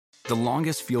The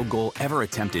longest field goal ever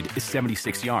attempted is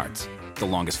 76 yards. The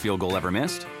longest field goal ever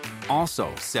missed?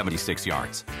 Also 76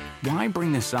 yards. Why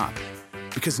bring this up?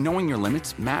 Because knowing your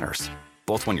limits matters,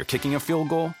 both when you're kicking a field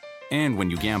goal and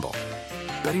when you gamble.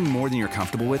 Betting more than you're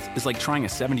comfortable with is like trying a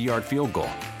 70-yard field goal.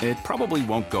 It probably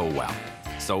won't go well.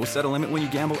 So set a limit when you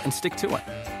gamble and stick to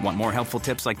it. Want more helpful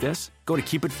tips like this? Go to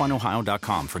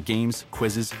keepitfunohio.com for games,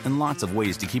 quizzes, and lots of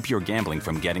ways to keep your gambling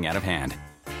from getting out of hand.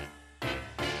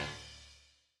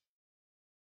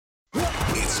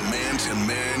 It's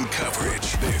man-to-man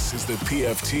coverage. This is the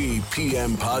PFT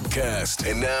PM podcast.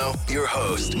 And now, your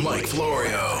host, Mike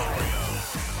Florio.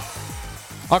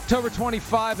 October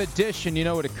 25 edition. You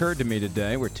know what occurred to me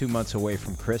today? We're 2 months away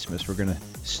from Christmas. We're going to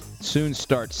soon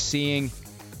start seeing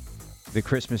the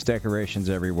Christmas decorations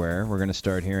everywhere. We're going to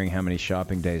start hearing how many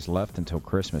shopping days left until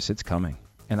Christmas. It's coming.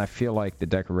 And I feel like the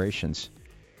decorations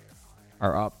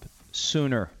are up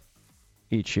sooner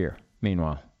each year.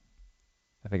 Meanwhile,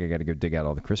 I think I got to go dig out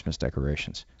all the Christmas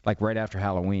decorations. Like right after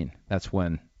Halloween. That's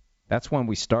when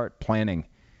we start planning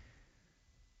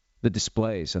the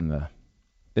displays and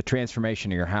the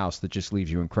transformation of your house that just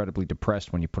leaves you incredibly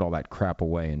depressed when you put all that crap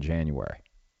away in January.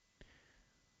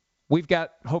 We've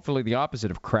got, hopefully, the opposite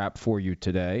of crap for you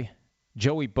today.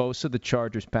 Joey Bosa, the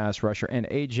Chargers pass rusher, and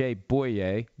A.J.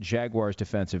 Bouye, Jaguars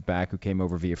defensive back, who came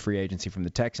over via free agency from the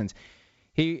Texans.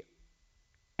 He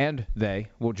and they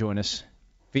will join us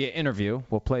via interview.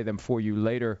 We'll play them for you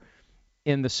later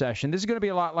in the session. This is going to be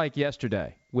a lot like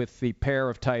yesterday with the pair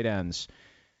of tight ends,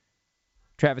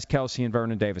 Travis Kelce and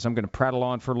Vernon Davis. I'm going to prattle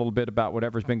on for a little bit about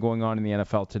whatever's been going on in the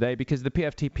NFL today because the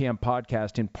PFTPM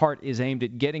podcast, in part, is aimed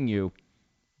at getting you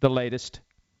the latest,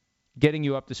 getting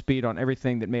you up to speed on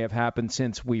everything that may have happened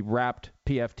since we wrapped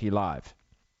PFT Live.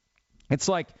 It's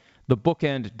like the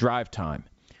bookend drive time.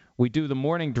 We do the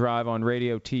morning drive on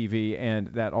radio, TV, and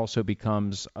that also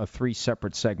becomes a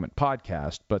 3-separate segment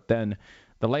podcast. But then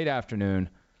the late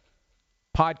afternoon,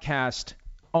 podcast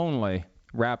only,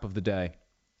 wrap of the day,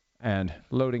 and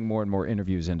loading more and more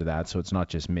interviews into that so it's not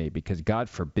just me. Because God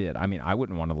forbid, I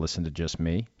wouldn't want to listen to just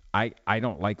me. I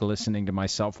don't like listening to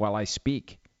myself while I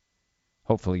speak.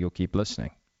 Hopefully you'll keep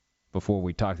listening before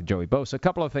we talk to Joey Bosa. A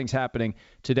couple of things happening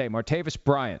today. Martavis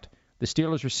Bryant, the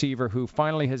Steelers receiver who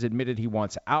finally has admitted he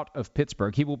wants out of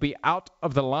Pittsburgh. He will be out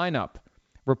of the lineup,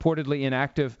 reportedly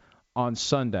inactive on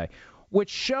Sunday, which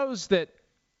shows that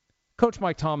Coach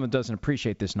Mike Tomlin doesn't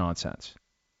appreciate this nonsense.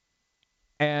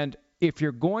 And if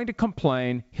you're going to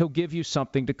complain, he'll give you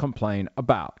something to complain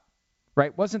about,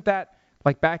 right? Wasn't that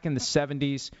like back in the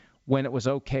 70s when it was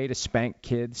okay to spank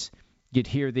kids? You'd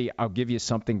hear I'll give you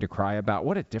something to cry about.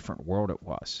 What a different world it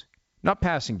was. Not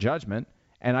passing judgment,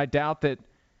 and I doubt that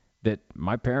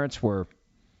my parents were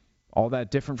all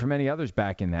that different from any others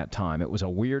back in that time. It was a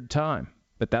weird time,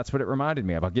 but that's what it reminded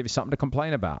me of. I'll give you something to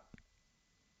complain about.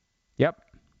 Yep,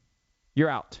 you're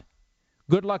out.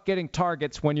 Good luck getting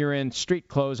targets when you're in street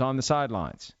clothes on the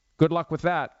sidelines. Good luck with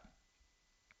that.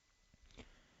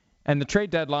 And the trade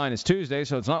deadline is Tuesday,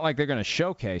 so it's not like they're going to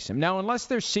showcase him. Now, unless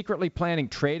they're secretly planning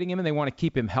trading him and they want to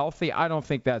keep him healthy, I don't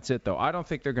think that's it, though. I don't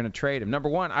think they're going to trade him. Number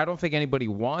one, I don't think anybody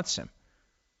wants him.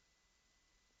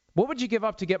 What would you give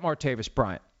up to get Martavis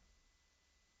Bryant?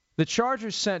 The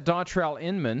Chargers sent Dontrell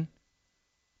Inman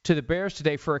to the Bears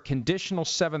today for a conditional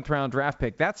 7th-round draft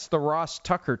pick. That's the Ross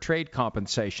Tucker trade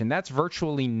compensation. That's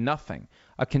virtually nothing.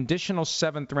 A conditional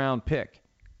 7th-round pick.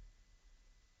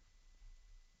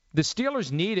 The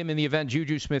Steelers need him in the event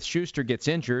Juju Smith-Schuster gets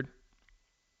injured.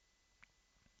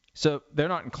 So they're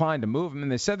not inclined to move him,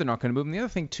 and they said they're not going to move him. The other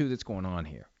thing, too, that's going on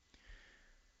here.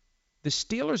 The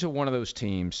Steelers are one of those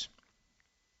teams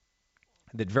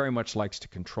that very much likes to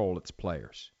control its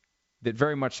players, that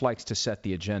very much likes to set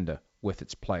the agenda with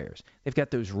its players. They've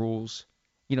got those rules,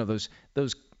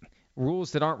 those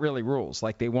rules that aren't really rules,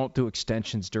 like they won't do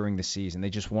extensions during the season. They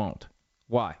just won't.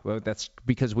 Why? Well, that's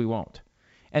because we won't.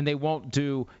 And they won't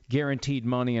do guaranteed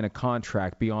money in a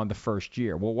contract beyond the first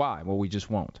year. Well, why? Well, we just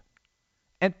won't.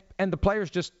 And the players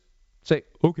just say,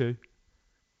 okay.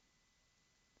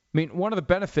 One of the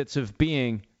benefits of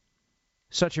being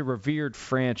such a revered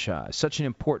franchise, such an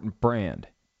important brand,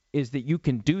 is that you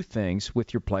can do things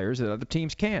with your players that other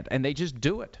teams can't, and they just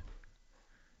do it.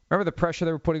 Remember the pressure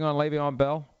they were putting on Le'Veon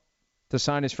Bell to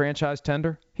sign his franchise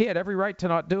tender? He had every right to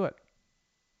not do it.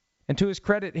 And to his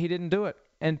credit, he didn't do it.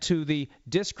 And to the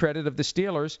discredit of the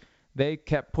Steelers, they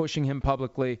kept pushing him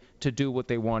publicly to do what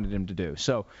they wanted him to do.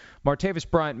 So Martavis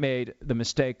Bryant made the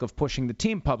mistake of pushing the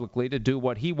team publicly to do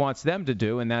what he wants them to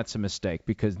do, and that's a mistake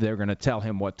because they're going to tell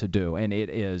him what to do, and it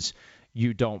is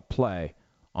you don't play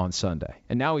on Sunday.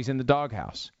 And now he's in the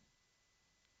doghouse.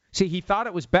 See, he thought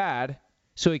it was bad,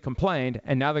 so he complained,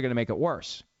 and now they're going to make it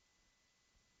worse.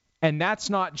 And that's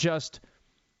not just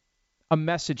a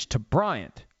message to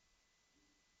Bryant.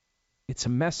 It's a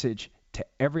message to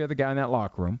every other guy in that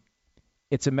locker room.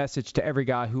 It's a message to every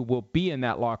guy who will be in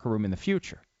that locker room in the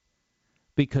future.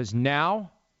 Because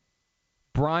now,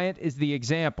 Bryant is the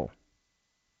example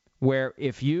where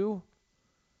if you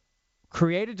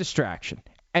create a distraction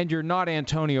and you're not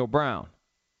Antonio Brown,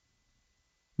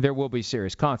 there will be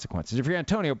serious consequences. If you're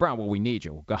Antonio Brown, well, we need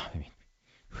you. Well, God,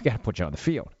 we got to put you on the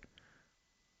field.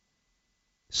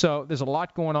 So there's a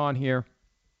lot going on here.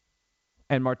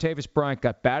 And Martavis Bryant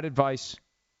got bad advice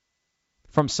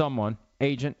from someone,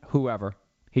 agent, whoever.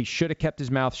 He should have kept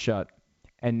his mouth shut.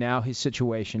 And now his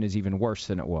situation is even worse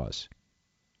than it was.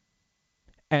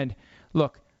 And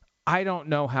look, I don't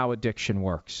know how addiction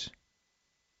works.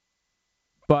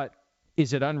 But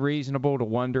is it unreasonable to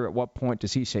wonder at what point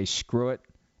does he say screw it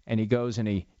and he goes and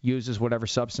he uses whatever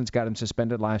substance got him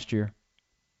suspended last year?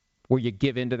 Where you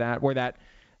give into that, where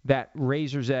that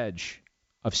razor's edge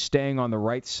of staying on the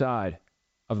right side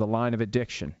of the line of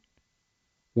addiction,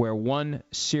 where one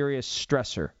serious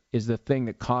stressor is the thing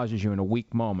that causes you in a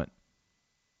weak moment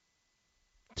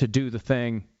to do the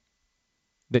thing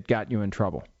that got you in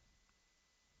trouble.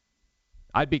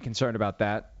 I'd be concerned about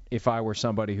that if I were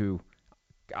somebody who,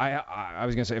 I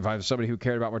was going to say, if I was somebody who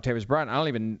cared about Martavis Bryant. I don't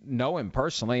even know him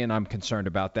personally, and I'm concerned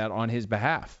about that on his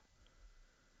behalf.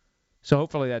 So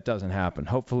hopefully that doesn't happen.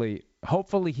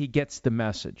 Hopefully he gets the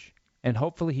message, and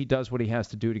hopefully he does what he has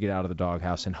to do to get out of the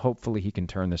doghouse, and hopefully he can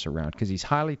turn this around because he's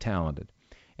highly talented,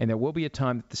 and there will be a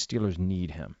time that the Steelers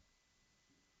need him.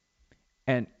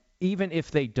 And even if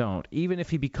they don't, even if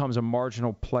he becomes a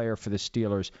marginal player for the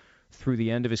Steelers through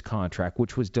the end of his contract,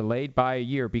 which was delayed by a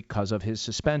year because of his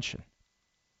suspension,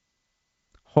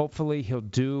 hopefully he'll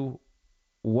do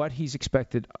what he's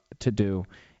expected to do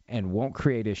and won't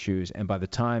create issues, and by the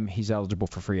time he's eligible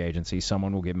for free agency,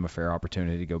 someone will give him a fair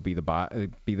opportunity to go be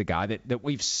the guy that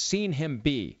we've seen him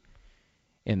be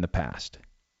in the past.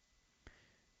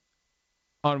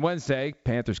 On Wednesday,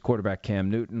 Panthers quarterback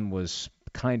Cam Newton was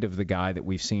kind of the guy that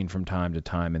we've seen from time to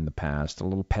time in the past, a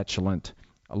little petulant,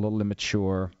 a little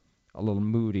immature, a little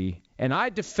moody, and I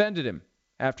defended him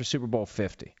after Super Bowl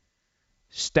 50.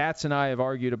 Stats and I have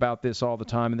argued about this all the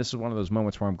time, and this is one of those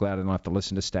moments where I'm glad I don't have to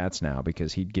listen to Stats now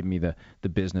because he'd give me the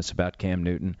business about Cam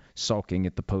Newton sulking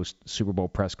at the post-Super Bowl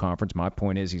press conference. My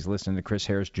point is he's listening to Chris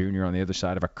Harris Jr. on the other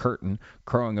side of a curtain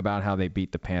crowing about how they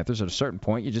beat the Panthers. At a certain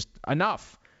point,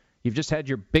 enough. You've just had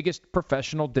your biggest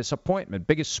professional disappointment,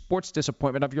 biggest sports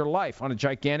disappointment of your life on a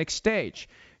gigantic stage.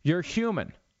 You're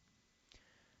human.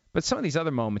 But some of these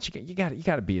other moments, you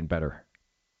got to be in better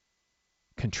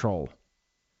control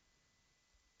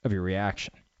of your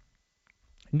reaction.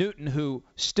 Newton, who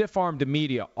stiff-armed the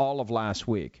media all of last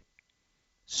week,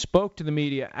 spoke to the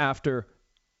media after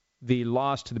the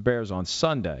loss to the Bears on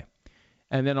Sunday.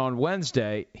 And then on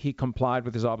Wednesday, he complied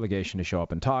with his obligation to show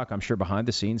up and talk. I'm sure behind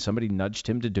the scenes somebody nudged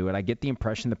him to do it. I get the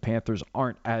impression the Panthers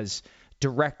aren't as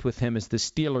direct with him as the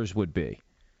Steelers would be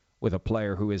with a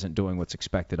player who isn't doing what's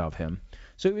expected of him.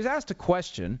 So he was asked a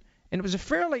question, and it was a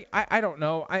fairly, I don't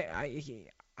know,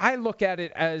 I look at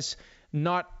it as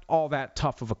not all that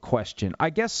tough of a question.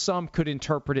 I guess some could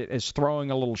interpret it as throwing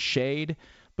a little shade,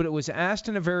 but it was asked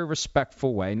in a very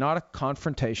respectful way, not a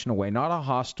confrontational way, not a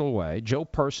hostile way. Joe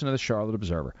Person of the Charlotte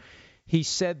Observer. He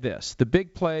said this: the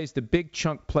big plays, the big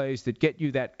chunk plays that get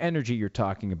you that energy you're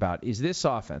talking about, is this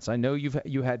offense. I know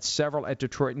you had several at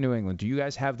Detroit and New England. Do you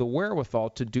guys have the wherewithal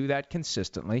to do that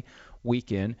consistently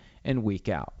week in and week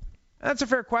out? That's a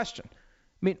fair question. I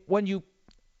mean, when you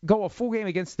go a full game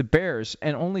against the Bears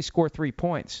and only score 3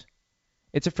 points,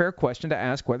 it's a fair question to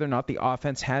ask whether or not the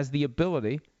offense has the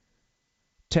ability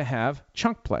to have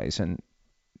chunk plays. And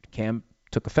Cam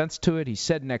took offense to it. He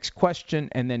said next question,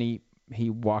 and then he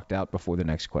walked out before the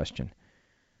next question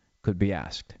could be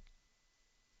asked.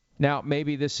 Now,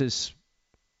 maybe this is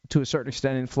to a certain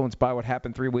extent influenced by what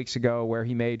happened 3 weeks ago where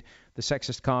he made the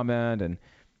sexist comment, and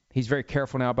he's very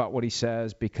careful now about what he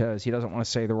says because he doesn't want to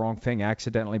say the wrong thing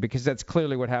accidentally, because that's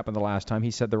clearly what happened the last time.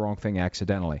 He said the wrong thing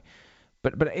accidentally.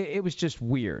 But it was just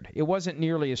weird. It wasn't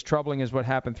nearly as troubling as what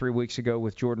happened 3 weeks ago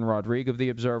with Jordan Rodrigue of The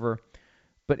Observer,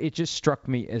 but it just struck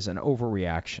me as an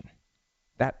overreaction.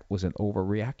 That was an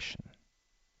overreaction.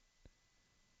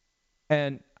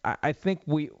 And I think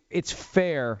it's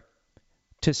fair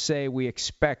to say we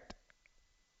expect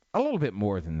a little bit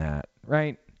more than that,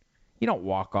 right? You don't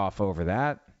walk off over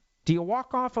that. Do you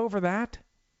walk off over that?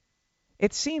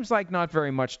 It seems like not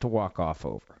very much to walk off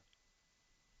over.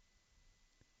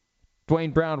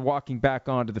 Dwayne Brown walking back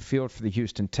onto the field for the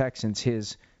Houston Texans,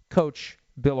 his coach,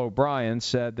 Bill O'Brien,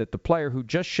 said that the player who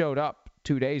just showed up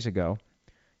 2 days ago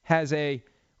has a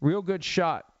real good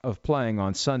shot of playing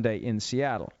on Sunday in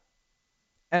Seattle.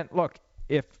 And look,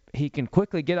 if he can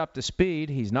quickly get up to speed,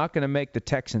 he's not going to make the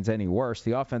Texans any worse.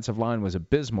 The offensive line was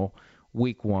abysmal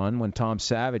week one when Tom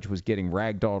Savage was getting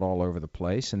ragdolled all over the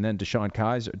place. And then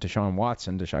Deshaun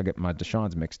Watson, I get my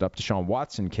Deshaun's mixed up. Deshaun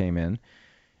Watson came in,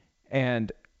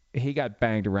 and he got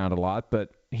banged around a lot,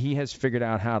 but he has figured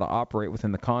out how to operate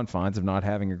within the confines of not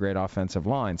having a great offensive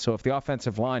line. So if the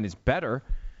offensive line is better,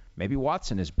 maybe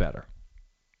Watson is better.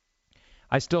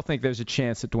 I still think there's a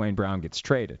chance that Dwayne Brown gets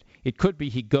traded. It could be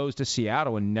he goes to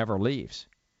Seattle and never leaves.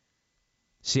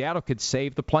 Seattle could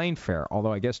save the plane fare,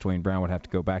 although I guess Dwayne Brown would have to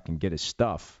go back and get his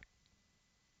stuff.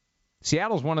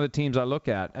 Seattle's one of the teams I look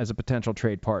at as a potential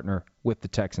trade partner with the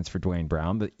Texans for Dwayne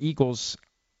Brown. The Eagles,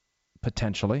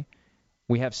 potentially.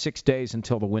 We have 6 days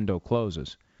until the window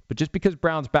closes. But just because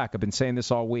Brown's back, I've been saying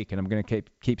this all week, and I'm going to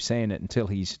keep saying it until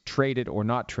he's traded or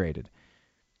not traded,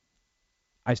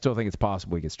 I still think it's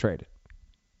possible he gets traded.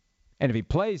 And if he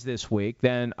plays this week,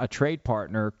 then a trade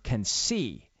partner can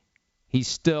see he's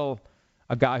still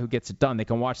a guy who gets it done. They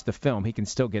can watch the film. He can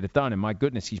still get it done. And my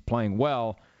goodness, he's playing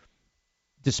well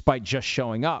despite just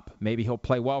showing up. Maybe he'll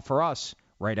play well for us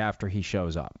right after he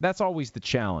shows up. That's always the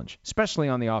challenge, especially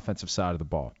on the offensive side of the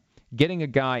ball. Getting a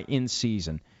guy in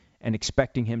season and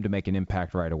expecting him to make an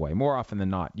impact right away. More often than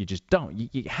not, you just don't.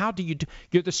 How do you do?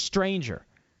 You're the stranger.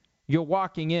 You're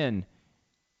walking in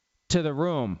to the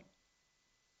room,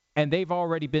 and they've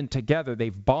already been together.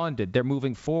 They've bonded. They're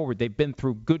moving forward. They've been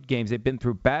through good games. They've been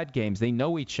through bad games. They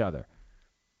know each other.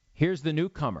 Here's the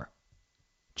newcomer.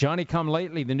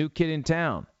 Johnny-come-lately, the new kid in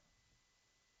town.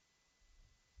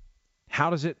 How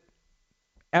does it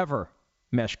ever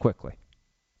mesh quickly?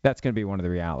 That's going to be one of the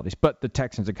realities. But the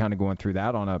Texans are kind of going through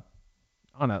that on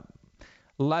a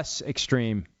less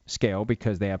extreme scale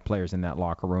because they have players in that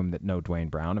locker room that know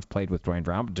Dwayne Brown, have played with Dwayne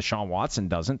Brown, but Deshaun Watson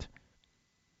doesn't.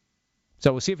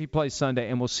 So we'll see if he plays Sunday,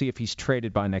 and we'll see if he's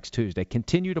traded by next Tuesday.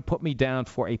 Continue to put me down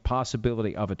for a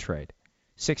possibility of a trade.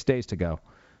 6 days to go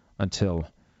until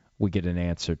we get an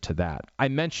answer to that. I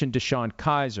mentioned DeShone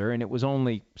Kizer, and it was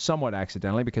only somewhat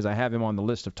accidentally because I have him on the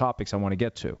list of topics I want to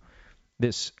get to.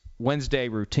 This Wednesday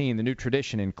routine, the new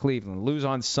tradition in Cleveland, lose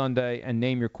on Sunday and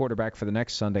name your quarterback for the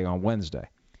next Sunday on Wednesday.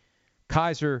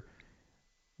 Kizer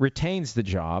retains the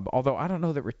job, although I don't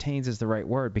know that retains is the right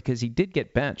word because he did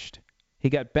get benched. He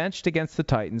got benched against the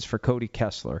Titans for Cody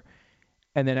Kessler.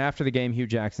 And then after the game, Hugh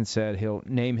Jackson said he'll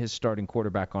name his starting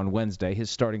quarterback on Wednesday.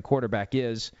 His starting quarterback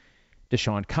is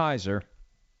DeShone Kizer.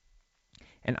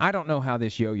 And I don't know how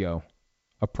this yo-yo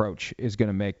approach is going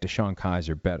to make DeShone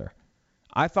Kizer better.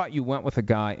 I thought you went with a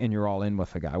guy and you're all in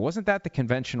with a guy. Wasn't that the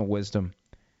conventional wisdom?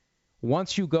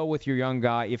 Once you go with your young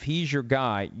guy, if he's your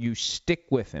guy, you stick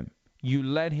with him. You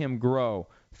let him grow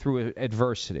through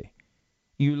adversity.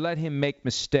 You let him make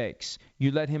mistakes.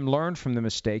 You let him learn from the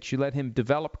mistakes. You let him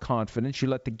develop confidence. You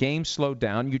let the game slow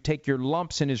down. You take your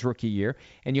lumps in his rookie year,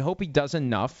 and you hope he does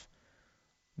enough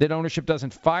that ownership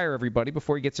doesn't fire everybody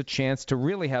before he gets a chance to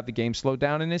really have the game slow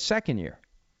down in his second year.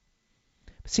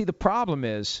 But see, the problem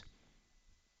is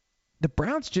the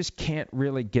Browns just can't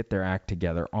really get their act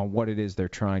together on what it is they're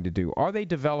trying to do. Are they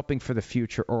developing for the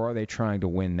future, or are they trying to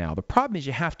win now? The problem is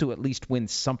you have to at least win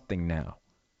something now.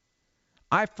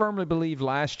 I firmly believe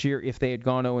last year, if they had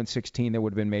gone 0-16, there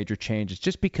would have been major changes,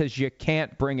 just because you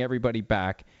can't bring everybody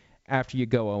back after you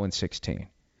go 0-16.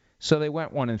 So they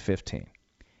went 1-15.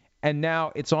 And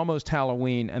now it's almost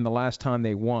Halloween, and the last time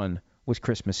they won was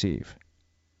Christmas Eve.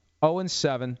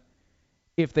 0-7.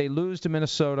 If they lose to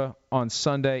Minnesota on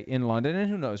Sunday in London, and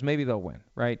who knows, maybe they'll win,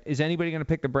 right? Is anybody going to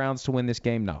pick the Browns to win this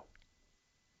game? No.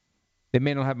 They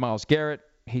may not have Myles Garrett.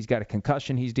 He's got a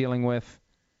concussion he's dealing with.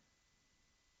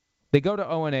 They go to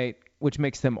 0-8, which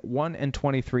makes them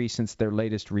 1-23 since their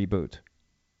latest reboot.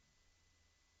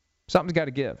 Something's got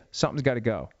to give. Something's got to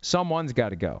go. Someone's got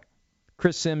to go.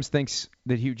 Chris Sims thinks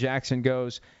that Hugh Jackson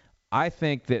goes. I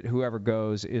think that whoever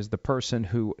goes is the person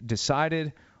who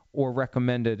decided or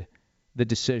recommended the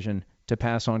decision to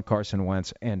pass on Carson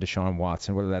Wentz and Deshaun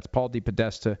Watson, whether that's Paul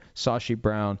DePodesta, Sashi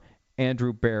Brown,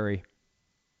 Andrew Berry,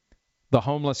 the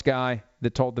homeless guy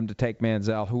that told them to take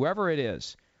Manziel, whoever it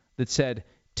is that said,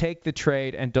 take the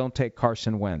trade and don't take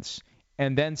Carson Wentz,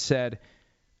 and then said,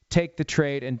 take the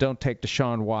trade and don't take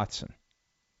Deshaun Watson.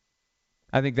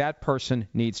 I think that person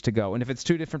needs to go. And if it's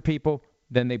two different people,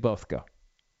 then they both go.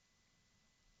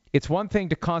 It's one thing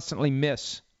to constantly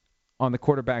miss on the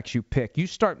quarterbacks you pick. You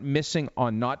start missing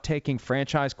on not taking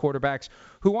franchise quarterbacks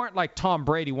who aren't like Tom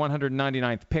Brady,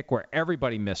 199th pick, where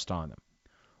everybody missed on them.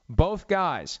 Both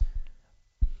guys,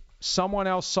 someone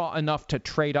else saw enough to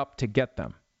trade up to get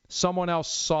them. Someone else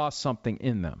saw something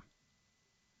in them,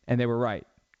 and they were right.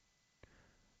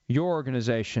 your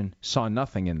organization saw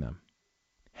nothing in them,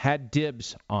 had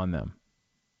dibs on them,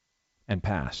 and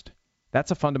passed.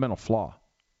 That's a fundamental flaw.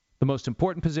 The most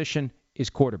important position is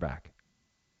quarterback.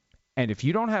 And if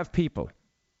you don't have people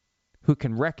who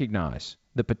can recognize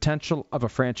the potential of a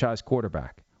franchise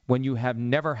quarterback when you have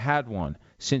never had one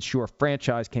since your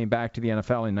franchise came back to the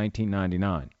NFL in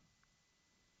 1999,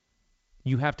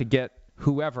 you have to get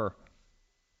whoever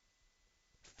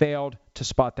failed to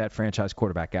spot that franchise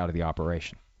quarterback out of the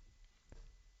operation.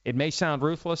 It may sound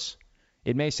ruthless.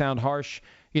 It may sound harsh.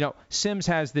 You know, Sims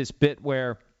has this bit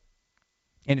where,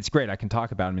 and it's great, I can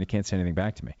talk about him and he can't say anything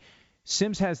back to me.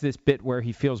 Sims has this bit where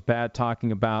he feels bad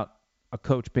talking about a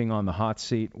coach being on the hot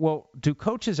seat. Well, do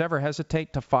coaches ever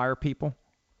hesitate to fire people?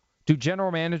 Do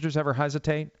general managers ever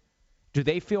hesitate? Do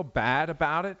they feel bad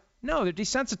about it? No, they're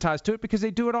desensitized to it because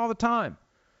they do it all the time.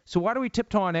 So why do we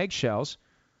tiptoe on eggshells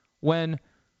when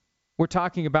we're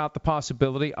talking about the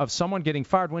possibility of someone getting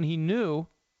fired when he knew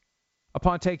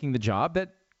upon taking the job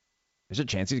that there's a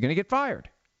chance he's going to get fired?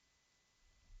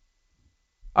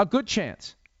 A good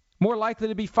chance. More likely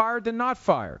to be fired than not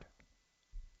fired.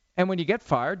 And when you get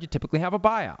fired, you typically have a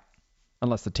buyout,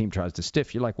 unless the team tries to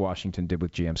stiff you like Washington did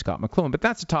with GM Scott McCloughan. But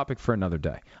that's a topic for another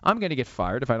day. I'm going to get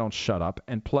fired if I don't shut up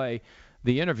and play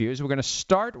the interviews. We're going to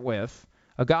start with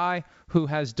a guy who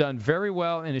has done very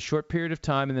well in a short period of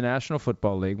time in the National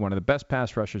Football League, one of the best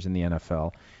pass rushers in the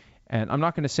NFL. And I'm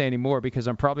not going to say any more because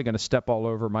I'm probably going to step all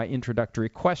over my introductory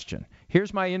question.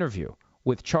 Here's my interview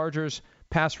with Chargers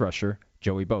pass rusher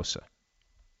Joey Bosa.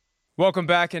 Welcome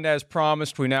back, and as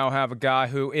promised, we now have a guy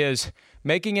who is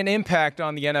making an impact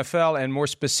on the NFL and more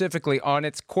specifically on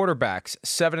its quarterbacks.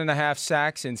 7.5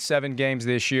 sacks in 7 games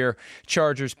this year.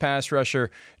 Chargers pass rusher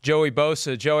Joey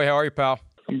Bosa. Joey, how are you, pal?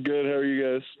 I'm good. How are you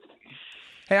guys?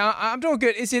 Hey, I'm doing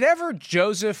good. Is it ever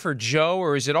Joseph or Joe,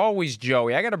 or is it always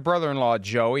Joey? I got a brother-in-law,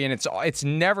 Joey, and it's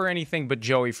never anything but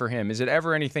Joey for him. Is it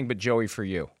ever anything but Joey for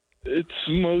you? It's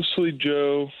mostly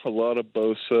Joe, a lot of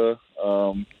Bosa.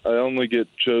 I only get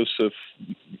Joseph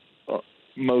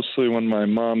mostly when my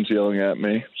mom's yelling at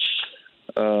me.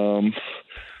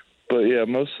 But, yeah,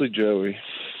 mostly Joey.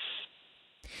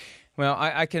 Well,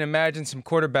 I can imagine some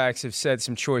quarterbacks have said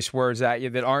some choice words at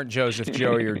you that aren't Joseph,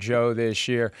 Joey, or Joe this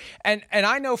year. And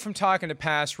I know from talking to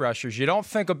pass rushers, you don't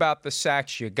think about the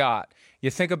sacks you got. You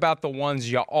think about the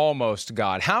ones you almost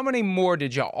got. How many more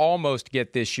did you almost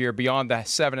get this year beyond the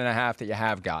 7.5 that you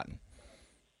have gotten?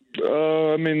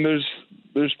 I mean,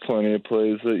 there's plenty of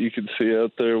plays that you can see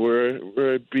out there where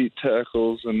I beat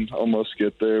tackles and almost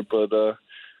get there. But,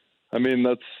 I mean,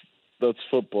 that's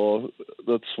football.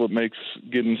 That's what makes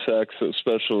getting sacks so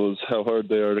special is how hard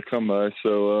they are to come by.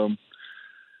 So,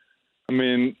 I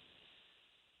mean,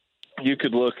 you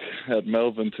could look at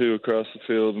Melvin, too, across the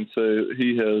field and say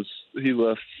he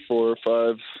left 4 or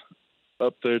 5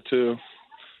 up there, too.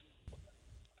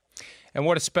 And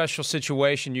what a special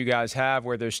situation you guys have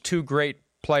where there's 2 great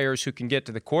players who can get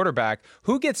to the quarterback.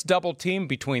 Who gets double-teamed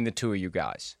between the 2 of you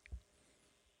guys?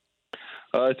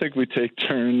 I think we take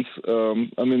turns.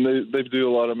 I mean, they do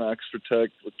a lot of max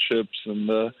protect with chips, and,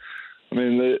 I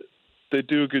mean, they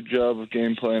do a good job of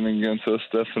game planning against us,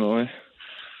 definitely.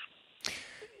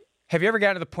 Have you ever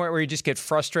gotten to the point where you just get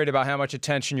frustrated about how much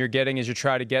attention you're getting as you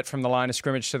try to get from the line of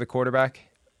scrimmage to the quarterback?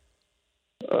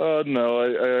 No,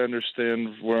 I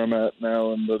understand where I'm at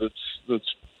now and that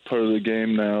that's part of the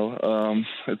game now.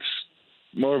 It's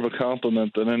more of a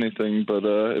compliment than anything, but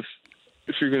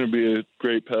if you're going to be a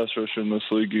great pass rusher in this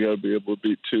league, you got to be able to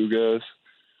beat 2 guys.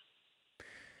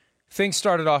 Things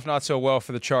started off not so well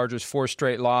for the Chargers, 4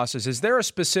 straight losses. Is there a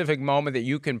specific moment that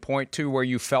you can point to where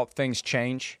you felt things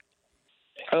change?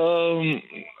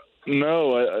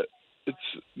 No, it's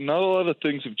not a lot of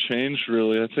things have changed,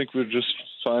 really. I think we're just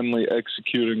finally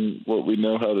executing what we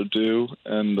know how to do,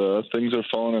 and things are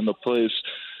falling into place.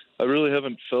 I really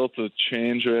haven't felt a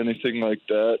change or anything like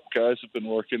that. Guys have been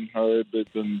working hard.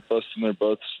 They've been busting their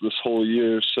butts this whole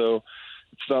year, so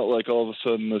it's not like all of a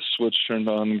sudden the switch turned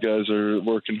on and guys are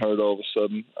working hard all of a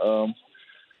sudden.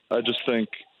 I just think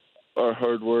our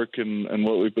hard work and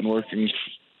what we've been working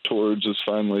towards is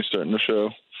finally starting to show.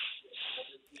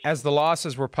 As the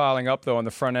losses were piling up, though, on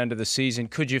the front end of the season,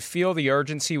 could you feel the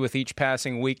urgency with each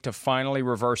passing week to finally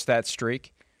reverse that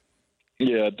streak?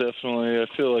 Yeah, definitely. I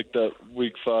feel like that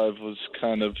week 5 was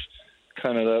kind of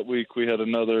that week. We had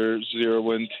another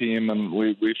 0-win team, and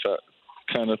we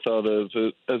kind of thought of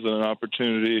it as an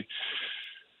opportunity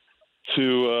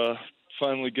to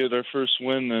finally get our first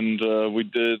win, and we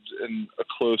did in a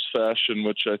close fashion,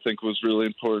 which I think was really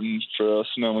important for us,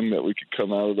 knowing that we could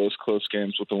come out of those close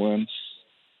games with a win.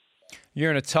 You're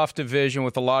in a tough division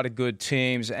with a lot of good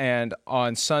teams, and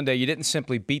on Sunday you didn't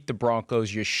simply beat the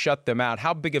Broncos, you shut them out.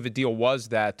 How big of a deal was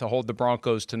that to hold the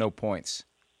Broncos to no points?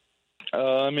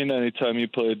 Anytime you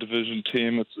play a division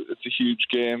team, it's a huge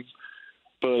game.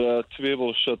 But to be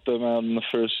able to shut them out in the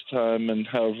first time in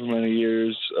however many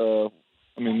years, was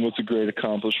a great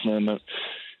accomplishment. I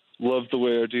loved the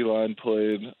way our D-line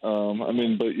played.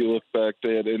 But you look back,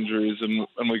 they had injuries, and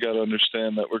we got to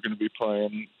understand that we're going to be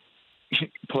playing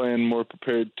more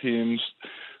prepared teams,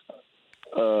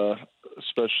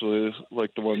 especially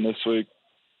like the one this week.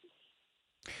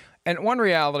 And one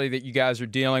reality that you guys are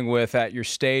dealing with at your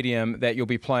stadium that you'll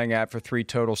be playing at for 3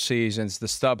 total seasons, the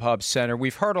StubHub Center,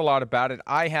 we've heard a lot about it.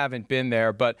 I haven't been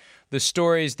there, but the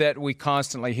stories that we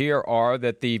constantly hear are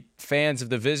that the fans of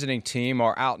the visiting team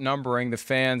are outnumbering the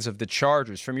fans of the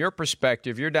Chargers. From your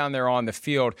perspective, you're down there on the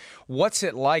field. What's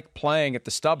it like playing at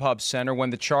the StubHub Center when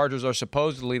the Chargers are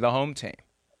supposedly the home team?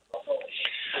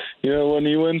 When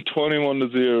you win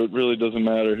 21-0, it really doesn't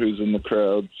matter who's in the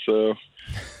crowd. So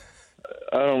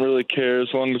I don't really care as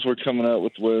long as we're coming out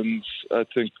with wins. I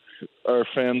think our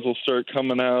fans will start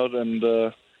coming out, and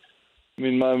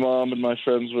my mom and my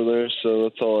friends were there, so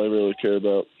that's all I really care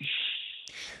about.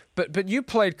 But you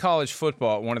played college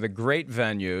football at one of the great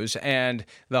venues, and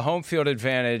the home field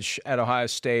advantage at Ohio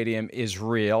Stadium is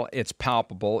real. It's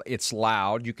palpable. It's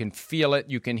loud. You can feel it.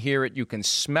 You can hear it. You can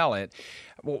smell it.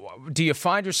 Do you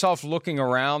find yourself looking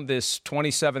around this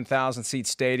 27,000-seat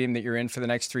stadium that you're in for the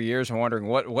next 3 years and wondering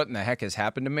what in the heck has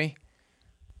happened to me?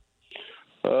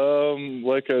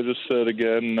 Like I just said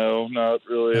again, no, not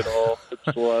really at all.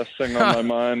 It's the last thing on my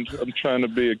mind. I'm trying to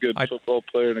be a good football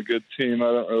player and a good team. I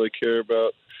don't really care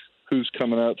about who's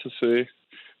coming out to see.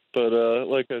 But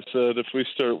like I said, if we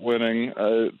start winning,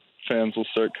 fans will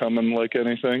start coming like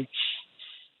anything.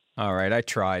 All right, I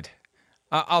tried.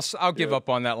 I'll give up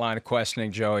on that line of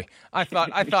questioning, Joey. I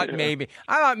thought maybe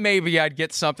I'd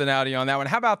get something out of you on that one.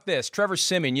 How about this? Trevor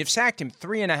Siemian, you've sacked him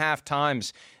 3.5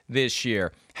 times this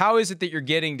year. How is it that you're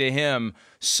getting to him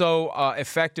so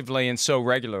effectively and so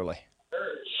regularly?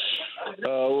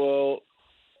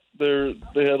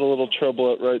 They had a little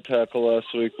trouble at right tackle last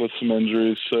week with some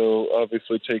injuries, so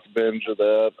obviously take advantage of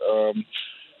that.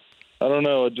 I don't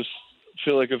know. I just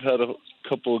feel like I've had a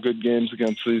couple of good games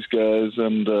against these guys,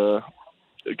 and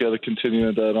got to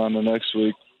continue that on the next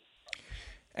week.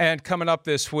 And coming up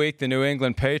this week, the New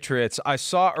England Patriots. I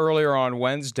saw earlier on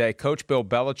Wednesday, Coach Bill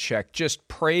Belichick just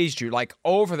praised you, like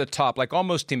over the top, like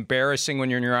almost embarrassing when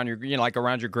you're around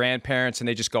around your grandparents, and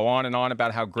they just go on and on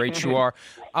about how great you are.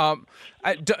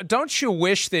 Don't you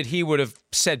wish that he would have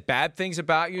said bad things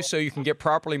about you so you can get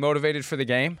properly motivated for the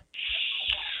game?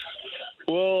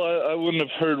 Well, I wouldn't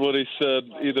have heard what he said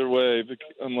either way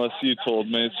unless you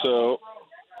told me. So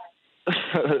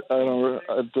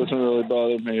it doesn't really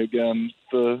bother me. Again,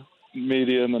 the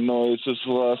media and the noise is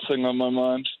the last thing on my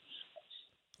mind.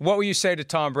 What will you say to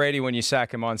Tom Brady when you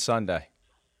sack him on Sunday?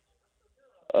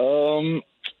 What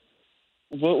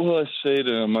will I say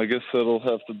to him? I guess that'll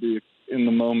have to be in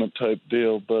the moment type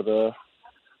deal. But to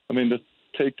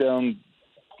take down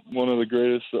one of the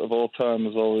greatest of all time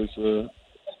is always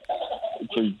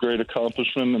it's a great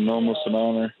accomplishment and almost an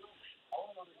honor.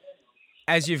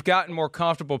 As you've gotten more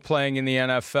comfortable playing in the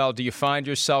NFL, do you find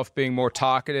yourself being more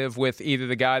talkative with either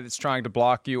the guy that's trying to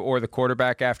block you or the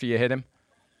quarterback after you hit him?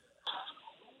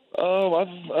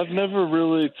 I've never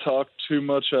really talked too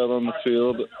much out on the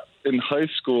field. In high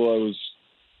school, I was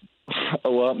a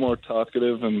lot more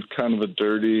talkative and kind of a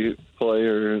dirty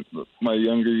player my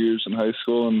younger years in high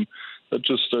school, and that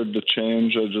just started to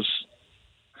change. I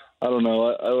don't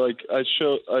know. I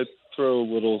throw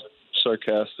little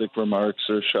sarcastic remarks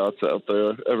or shots out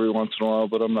there every once in a while,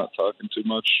 but I'm not talking too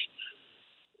much.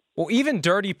 Well, even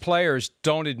dirty players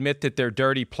don't admit that they're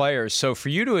dirty players. So for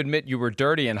you to admit you were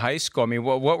dirty in high school,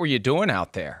 what were you doing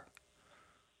out there?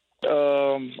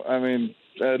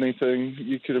 Anything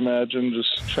you could imagine,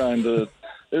 just trying to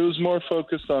 – it was more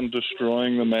focused on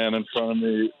destroying the man in front of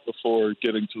me before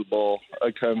getting to the ball.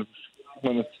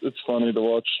 It's funny to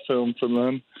watch film from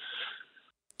then.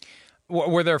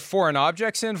 Were there foreign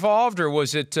objects involved, or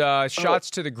was it shots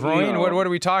to the groin? No. What are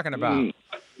we talking about?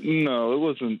 No, it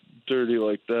wasn't dirty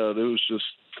like that. It was just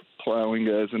plowing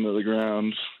guys into the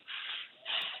ground.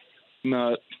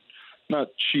 Not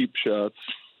cheap shots.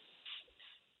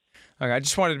 Okay, I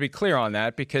just wanted to be clear on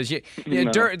that because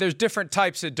there's different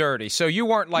types of dirty. So you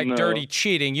weren't like dirty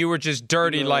cheating. You were just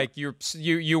dirty, like you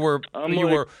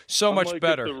were so much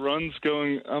better. If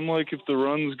the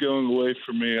run's going away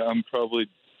from me, I'm probably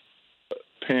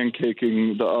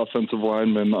pancaking the offensive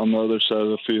lineman on the other side of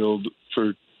the field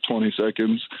for 20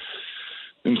 seconds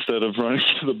instead of running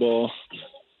to the ball.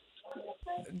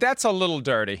 That's a little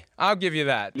dirty. I'll give you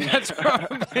that. That's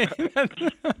probably.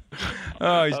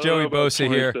 Oh, he's Joey Bosa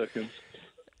here.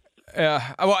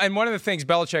 Well, and one of the things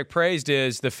Belichick praised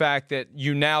is the fact that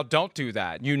you now don't do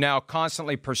that. You now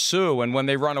constantly pursue, and when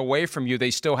they run away from you, they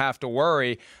still have to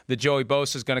worry that Joey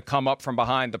Bosa is going to come up from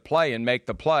behind the play and make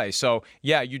the play. So,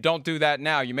 yeah, you don't do that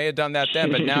now. You may have done that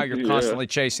then, but now you're constantly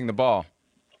chasing the ball.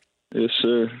 Yes,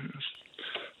 sir.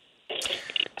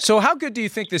 So how good do you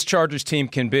think this Chargers team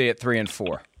can be at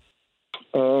 3-4?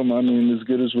 I mean, as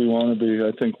good as we want to be.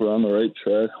 I think we're on the right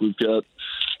track. We've got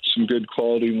some good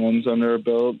quality ones under our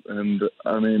belt, and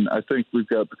I mean, I think we've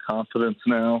got the confidence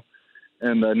now,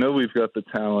 and I know we've got the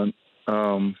talent.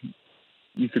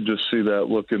 You could just see that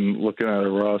looking at our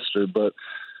roster, but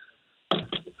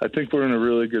I think we're in a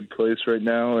really good place right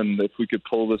now, and if we could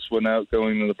pull this one out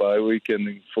going into the bye week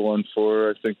and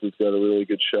 4-4, I think we've got a really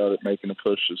good shot at making a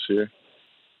push this year.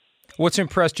 What's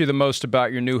impressed you the most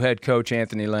about your new head coach,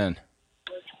 Anthony Lynn?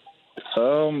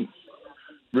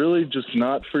 Really just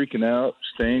not freaking out,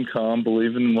 staying calm,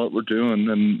 believing in what we're doing.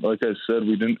 And like I said,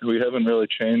 we haven't really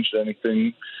changed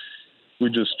anything. We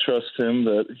just trust him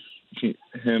that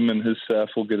him and his staff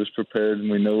will get us prepared, and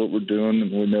we know what we're doing,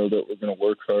 and we know that we're going to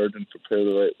work hard and prepare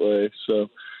the right way.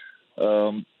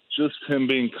 So just him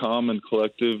being calm and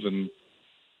collective and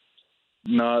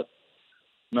not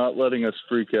letting us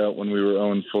freak out when we were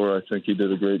 0-4, I think he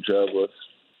did a great job with.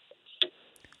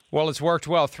 Well, it's worked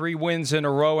well. 3 wins in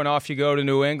a row, and off you go to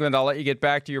New England. I'll let you get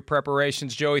back to your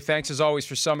preparations. Joey, thanks as always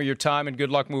for some of your time, and good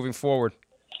luck moving forward.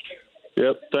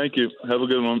 Yep, thank you. Have a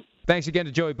good one. Thanks again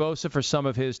to Joey Bosa for some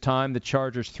of his time. The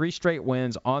Chargers, 3 straight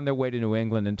wins on their way to New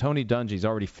England, and Tony Dungy's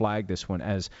already flagged this one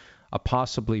as a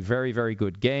possibly very, very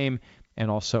good game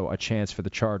and also a chance for the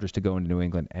Chargers to go into New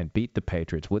England and beat the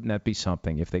Patriots. Wouldn't that be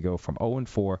something if they go from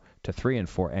 0-4 to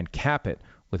 3-4 and cap it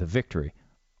with a victory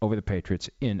over the Patriots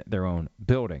in their own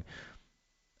building?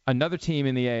 Another team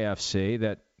in the AFC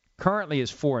that currently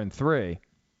is 4-3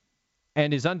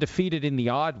 and is undefeated in the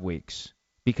odd weeks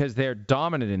because they're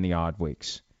dominant in the odd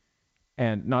weeks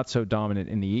and not so dominant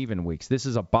in the even weeks. This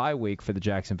is a bye week for the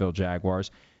Jacksonville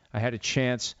Jaguars. I had a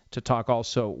chance to talk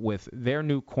also with their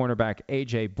new cornerback,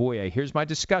 A.J. Bouye. Here's my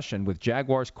discussion with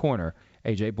Jaguars corner,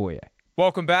 A.J. Bouye.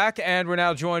 Welcome back, and we're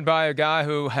now joined by a guy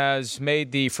who has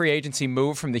made the free agency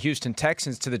move from the Houston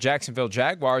Texans to the Jacksonville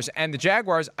Jaguars. And the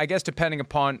Jaguars, I guess depending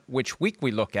upon which week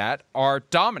we look at, are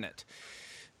dominant.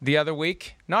 The other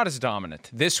week, not as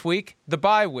dominant. This week, the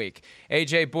bye week.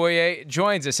 A.J. Bouye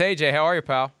joins us. A.J., how are you,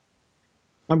 pal?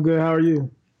 I'm good. How are you?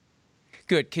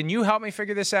 Good. Can you help me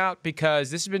figure this out?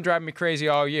 Because this has been driving me crazy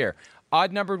all year.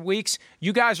 Odd-numbered weeks,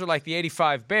 you guys are like the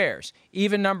 85 Bears.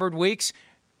 Even-numbered weeks,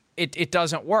 it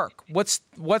doesn't work. What's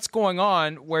going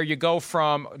on where you go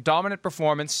from dominant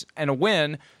performance and a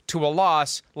win to a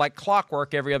loss like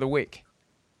clockwork every other week?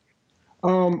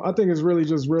 I think it's really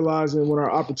just realizing when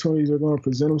our opportunities are going to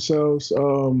present themselves.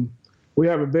 We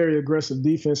have a very aggressive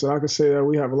defense, and I can say that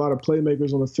we have a lot of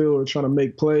playmakers on the field who are trying to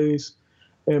make plays.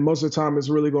 And most of the time it's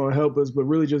really going to help us, but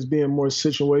really just being more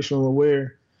situational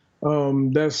aware.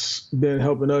 That's been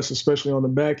helping us, especially on the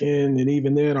back end. And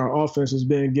even then, our offense has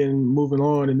been moving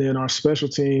on. And then our special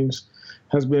teams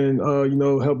has been,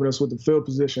 helping us with the field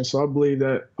position. So I believe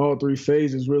that all 3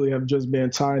 phases really have just been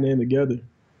tying in together.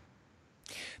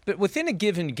 But within a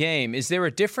given game, is there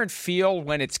a different feel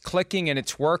when it's clicking and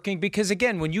it's working? Because,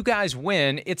 again, when you guys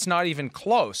win, it's not even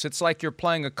close. It's like you're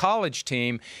playing a college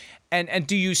team. And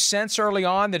do you sense early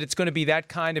on that it's going to be that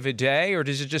kind of a day, or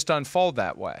does it just unfold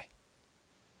that way?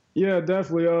 Yeah,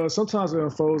 definitely. Sometimes it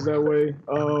unfolds that way.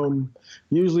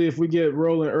 Usually if we get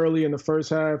rolling early in the first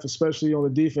half, especially on the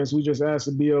defense, we just ask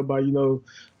to be up by, 2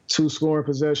 scoring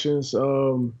possessions.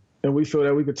 And we feel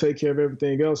that we could take care of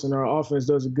everything else. And our offense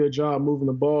does a good job moving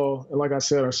the ball. And like I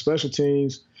said, our special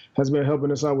teams has been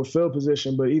helping us out with field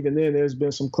position. But even then, there's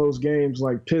been some close games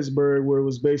like Pittsburgh where it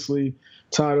was basically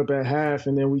tied up at half.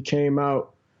 And then we came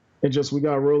out and we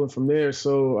got rolling from there.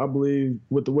 So I believe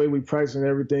with the way we practice and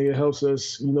everything, it helps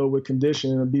us, with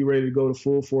conditioning and be ready to go to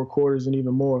full 4 quarters and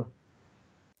even more.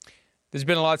 There's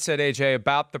been a lot said, A.J.,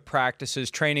 about the practices,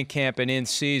 training camp, and in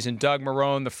season. Doug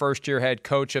Marrone, the first-year head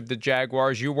coach of the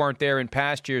Jaguars, you weren't there in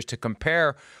past years to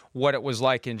compare what it was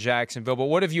like in Jacksonville. But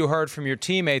what have you heard from your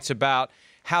teammates about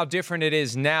how different it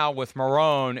is now with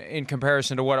Marrone in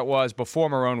comparison to what it was before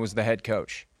Marrone was the head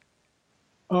coach?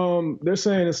 They're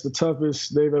saying it's the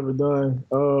toughest they've ever done.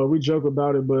 We joke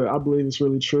about it, but I believe it's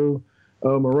really true.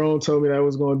 Marrone told me that it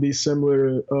was going to be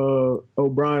similar to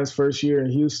O'Brien's first year in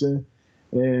Houston.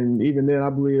 And even then, I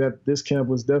believe that this camp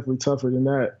was definitely tougher than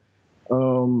that. A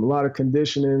lot of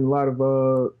conditioning, a lot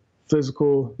of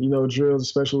physical, drills,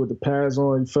 especially with the pads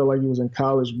on. You felt like he was in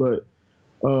college, but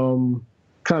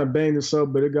kind of banged us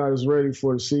up, but it got us ready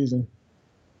for the season.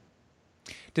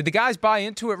 Did the guys buy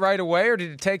into it right away, or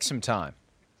did it take some time?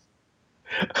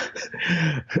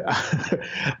 I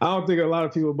don't think a lot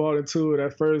of people bought into it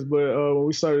at first, but when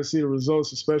we started to see the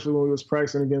results, especially when we was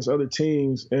practicing against other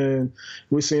teams, and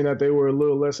we seen that they were a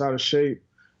little less out of shape,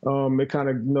 it kind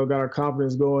of got our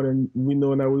confidence going, and we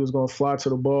knew that we was going to fly to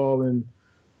the ball and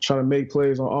try to make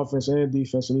plays on offense and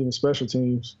defense and even special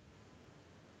teams.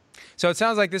 So it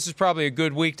sounds like this is probably a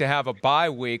good week to have a bye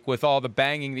week with all the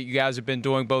banging that you guys have been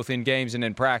doing both in games and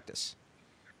in practice.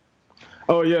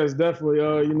 Oh, yes, definitely.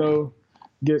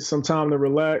 Get some time to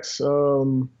relax,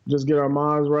 just get our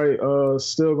minds right.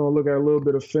 Still going to look at a little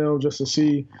bit of film just to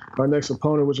see our next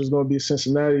opponent, which is going to be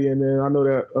Cincinnati. And then I know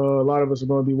that a lot of us are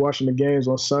going to be watching the games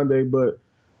on Sunday, but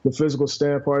the physical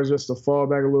standpoint is just to fall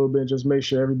back a little bit and just make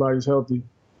sure everybody's healthy.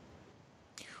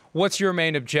 What's your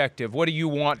main objective? What do you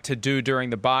want to do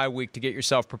during the bye week to get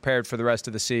yourself prepared for the rest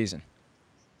of the season?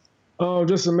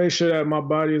 Just to make sure that my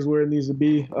body is where it needs to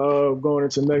be going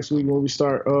into next week when we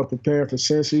start preparing for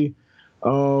Cincy.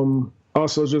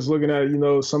 Also, just looking at,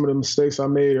 some of the mistakes I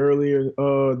made earlier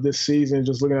this season,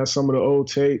 just looking at some of the old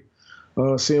tape,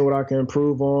 seeing what I can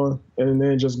improve on, and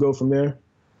then just go from there.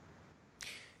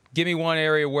 Give me one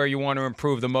area where you want to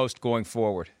improve the most going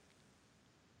forward.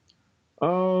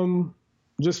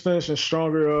 Just finishing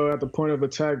stronger at the point of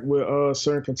attack with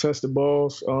certain contested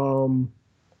balls.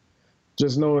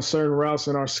 Just knowing certain routes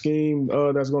in our scheme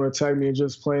that's going to attack me and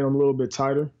just playing them a little bit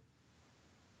tighter.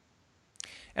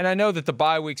 And I know that the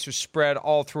bye weeks are spread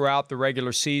all throughout the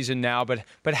regular season now,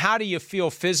 but how do you feel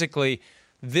physically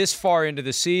this far into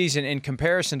the season in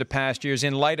comparison to past years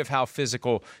in light of how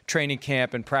physical training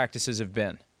camp and practices have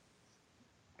been?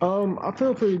 I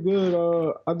feel pretty good.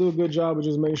 I do a good job of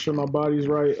just making sure my body's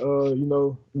right,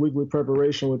 weekly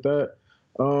preparation with that.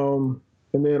 And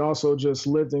then also just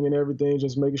lifting and everything,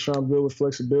 just making sure I'm good with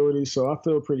flexibility. So I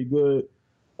feel pretty good,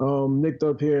 nicked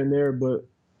up here and there, but,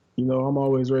 I'm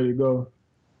always ready to go.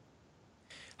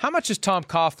 How much has Tom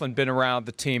Coughlin been around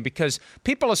the team? Because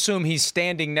people assume he's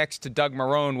standing next to Doug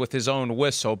Marrone with his own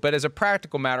whistle. But as a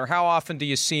practical matter, how often do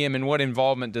you see him and what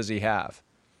involvement does he have?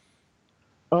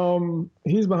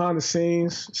 He's behind the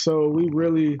scenes, so we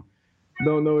really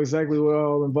don't know exactly what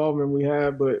all involvement we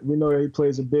have, but we know that he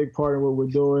plays a big part in what we're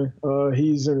doing.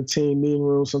 He's in the team meeting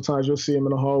room. Sometimes you'll see him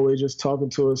in the hallway just talking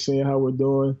to us, seeing how we're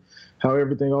doing, how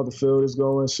everything on the field is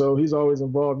going. So he's always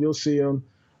involved. You'll see him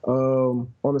on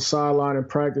the sideline in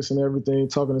practice and everything,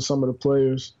 talking to some of the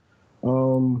players.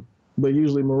 But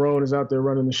usually Marrone is out there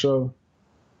running the show.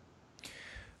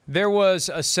 There was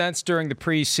a sense during the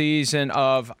preseason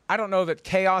of, I don't know that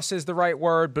chaos is the right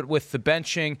word, but with the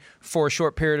benching for a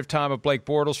short period of time of Blake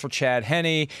Bortles for Chad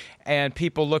Henne, and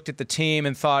people looked at the team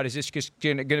and thought, is this just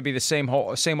going to be the same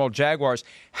old Jaguars?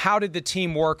 How did the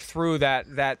team work through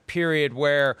that period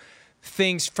where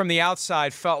things from the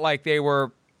outside felt like they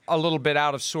were a little bit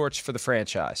out of sorts for the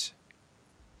franchise?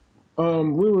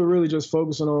 We were really just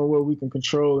focusing on what we can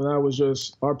control, and that was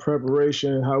just our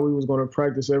preparation and how we was going to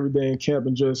practice every day in camp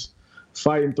and just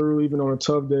fighting through, even on the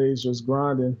tough days, just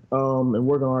grinding and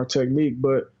working on our technique.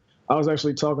 But I was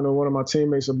actually talking to one of my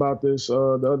teammates about this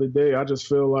the other day. I just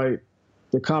feel like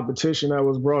the competition that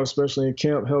was brought, especially in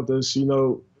camp, helped us,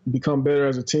 become better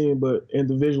as a team, but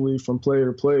individually from player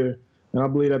to player. And I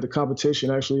believe that the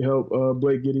competition actually helped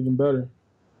Blake get even better.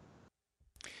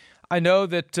 I know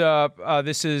that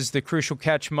this is the Crucial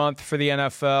Catch month for the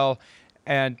NFL,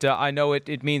 and I know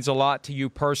it means a lot to you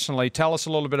personally. Tell us a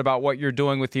little bit about what you're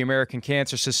doing with the American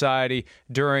Cancer Society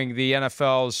during the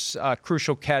NFL's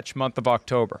Crucial Catch month of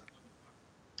October.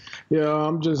 Yeah,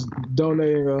 I'm just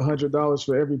donating $100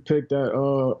 for every pick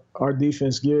that our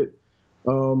defense get,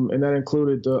 and that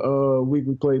included the week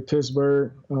we played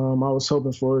Pittsburgh. I was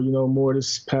hoping for, more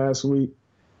this past week,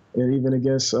 and even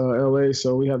against LA,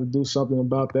 so we have to do something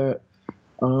about that.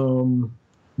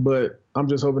 But I'm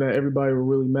just hoping that everybody will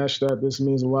really match that. This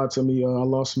means a lot to me. I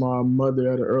lost my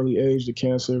mother at an early age to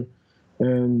cancer,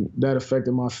 and that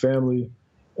affected my family.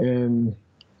 And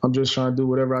I'm just trying to do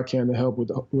whatever I can to help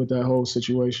with that whole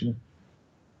situation.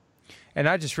 And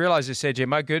I just realized this, AJ,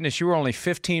 my goodness, you were only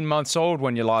 15 months old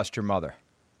when you lost your mother.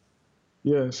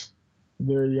 Yes,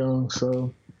 very young,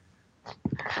 so...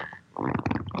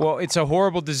 Well, it's a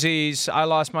horrible disease. I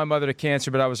lost my mother to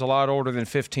cancer, but I was a lot older than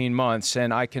 15 months,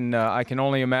 and I can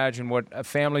only imagine what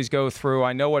families go through.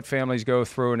 I know what families go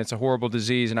through, and it's a horrible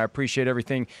disease, and I appreciate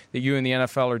everything that you and the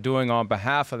NFL are doing on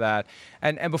behalf of that.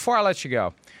 And before I let you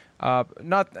go,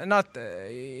 not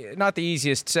the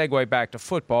easiest segue back to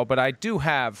football, but I do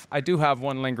have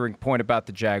one lingering point about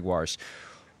the Jaguars.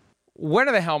 when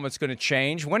are the helmets going to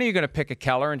change? When are you going to pick a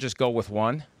Keller and just go with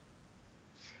one?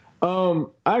 I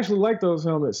actually like those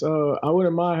helmets. I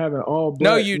wouldn't mind having all black.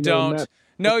 No, you don't.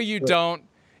 No, you don't.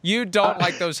 You don't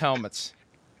like those helmets.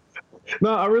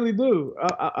 No, I really do.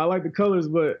 I like the colors,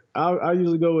 but I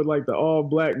usually go with like the all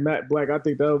black, matte black. I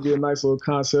think that would be a nice little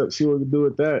concept. See what we can do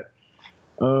with that.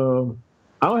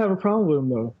 I don't have a problem with them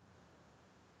though.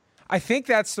 I think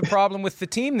that's the problem with the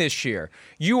team this year.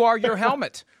 You are your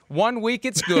helmet. 1 week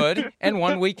it's good, and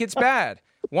 1 week it's bad.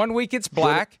 1 week it's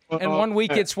black, and 1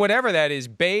 week it's whatever that is,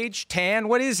 beige, tan.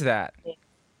 What is that?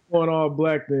 Going all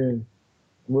black then.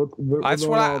 That's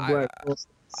what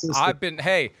I've been.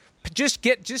 Hey, just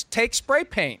take spray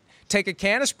paint. Take a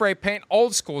can of spray paint,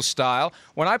 old school style.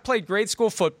 When I played grade school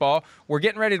football, we're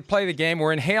getting ready to play the game.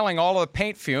 We're inhaling all of the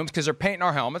paint fumes because they're painting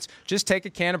our helmets. Just take a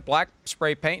can of black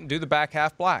spray paint and do the back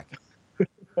half black.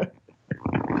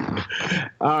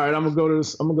 All right, I'm gonna go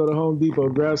to Home Depot,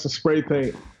 grab some spray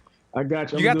paint. I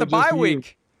got you. You got the bye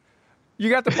week. You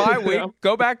got the bye week.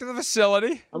 Go back to the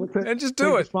facility and just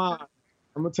do it. I'm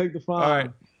gonna take the fine. All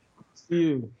right. See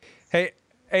you. Hey,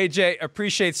 AJ,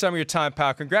 appreciate some of your time,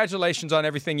 pal. Congratulations on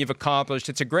everything you've accomplished.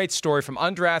 It's a great story from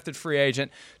undrafted free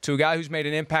agent to a guy who's made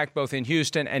an impact both in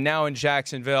Houston and now in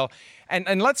Jacksonville.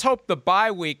 And let's hope the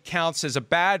bye week counts as a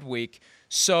bad week.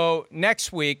 So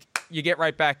next week, you get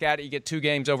right back at it. You get 2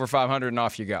 games over 500, and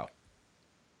off you go.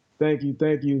 Thank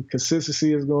you.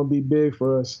 Consistency is going to be big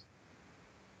for us.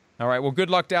 All right. Well, good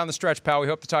luck down the stretch, pal. We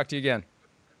hope to talk to you again.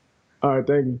 All right.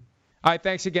 Thank you. All right.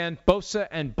 Thanks again. Bosa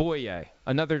and Boye.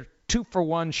 Another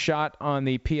 2-for-1 shot on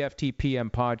the PFT PM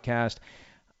podcast.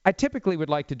 I typically would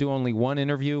like to do only one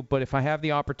interview, but if I have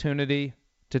the opportunity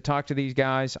to talk to these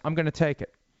guys, I'm going to take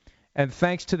it. And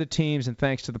thanks to the teams and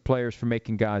thanks to the players for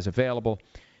making guys available.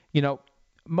 You know,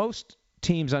 most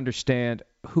teams understand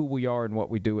who we are and what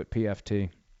we do at PFT.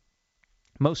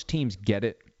 Most teams get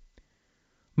it.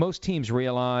 Most teams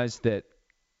realize that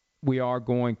we are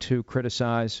going to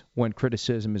criticize when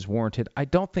criticism is warranted. I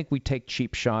don't think we take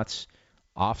cheap shots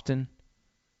often.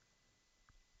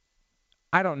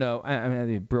 I don't know. I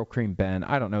mean, Brill Cream Ben,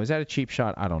 I don't know. Is that a cheap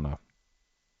shot? I don't know.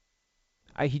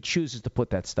 He chooses to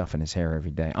put that stuff in his hair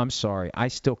every day. I'm sorry. I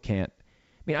still can't.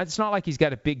 I mean, it's not like he's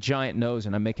got a big, giant nose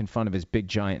and I'm making fun of his big,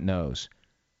 giant nose.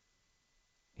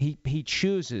 He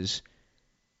chooses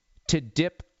to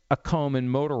dip a comb in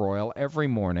motor oil every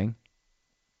morning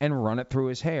and run it through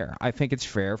his hair. I think it's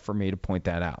fair for me to point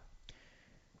that out.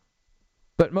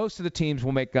 But most of the teams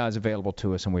will make guys available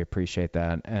to us, and we appreciate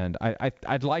that. And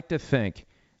I'd like to think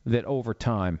that over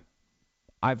time,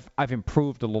 I've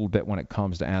improved a little bit when it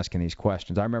comes to asking these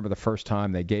questions. I remember the first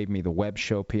time they gave me the web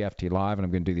show PFT Live, and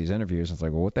I'm going to do these interviews. It's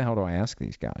like, well, what the hell do I ask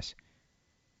these guys?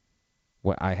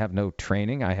 Well, I have no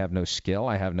training. I have no skill.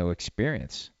 I have no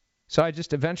experience. So I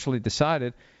just eventually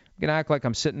decided I'm going to act like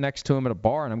I'm sitting next to him at a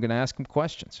bar, and I'm going to ask him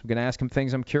questions. I'm going to ask him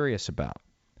things I'm curious about.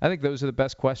 I think those are the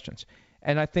best questions.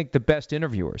 And I think the best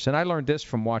interviewers, and I learned this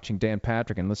from watching Dan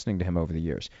Patrick and listening to him over the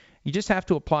years, you just have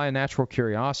to apply a natural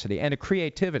curiosity and a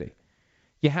creativity.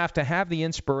 You have to have the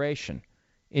inspiration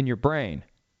in your brain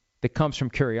that comes from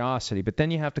curiosity, but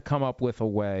then you have to come up with a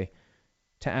way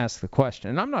to ask the question.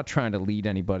 And I'm not trying to lead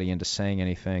anybody into saying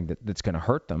anything that's going to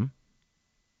hurt them.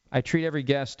 I treat every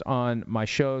guest on my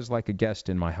shows like a guest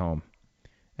in my home.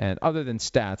 And other than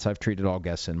stats, I've treated all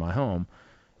guests in my home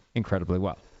incredibly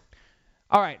well.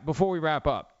 All right, before we wrap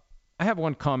up, I have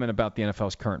one comment about the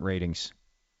NFL's current ratings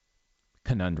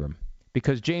conundrum.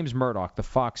 Because James Murdoch, the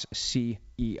Fox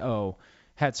CEO,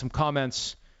 had some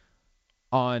comments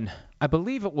on, I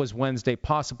believe it was Wednesday,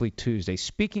 possibly Tuesday,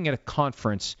 speaking at a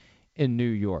conference in New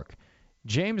York.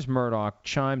 James Murdoch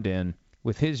chimed in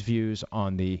with his views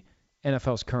on the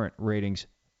NFL's current ratings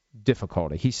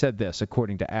difficulty. He said this,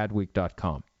 according to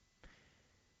adweek.com.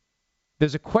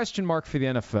 There's a question mark for the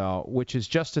NFL, which is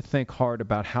just to think hard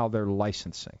about how they're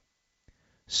licensing.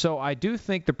 So I do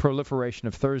think the proliferation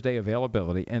of Thursday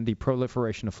availability and the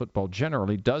proliferation of football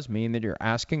generally does mean that you're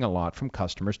asking a lot from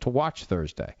customers to watch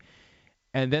Thursday.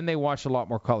 And then they watch a lot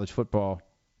more college football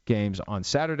games on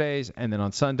Saturdays and then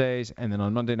on Sundays and then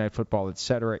on Monday Night Football,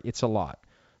 etc. It's a lot.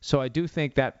 So I do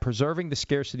think that preserving the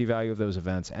scarcity value of those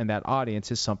events and that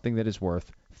audience is something that is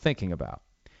worth thinking about.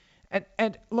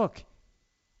 And look,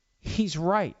 he's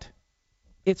right.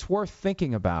 It's worth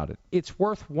thinking about it. It's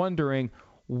worth wondering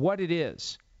what it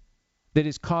is that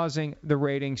is causing the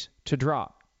ratings to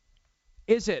drop.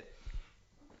 Is it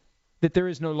that there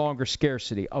is no longer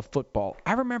scarcity of football?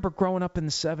 I remember growing up in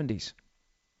the 70s.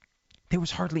 There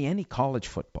was hardly any college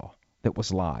football that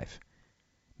was live.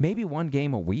 Maybe one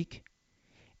game a week.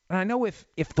 And I know if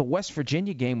the West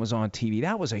Virginia game was on TV,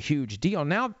 that was a huge deal.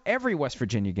 Now every West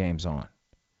Virginia game's on.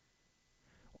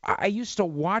 I used to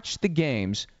watch the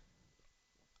games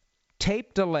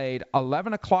tape delayed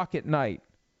 11 o'clock at night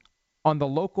on the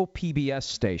local PBS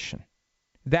station.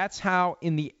 That's how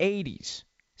in the 80s,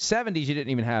 70s you didn't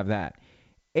even have that.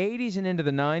 80s and into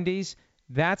the 90s,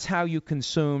 that's how you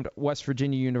consumed West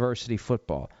Virginia University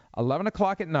football. 11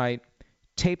 o'clock at night,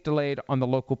 tape delayed on the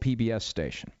local PBS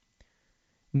station.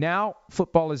 Now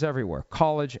football is everywhere,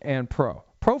 college and pro.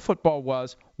 Pro football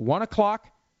was 1 o'clock,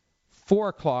 4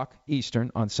 o'clock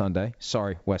Eastern on Sunday.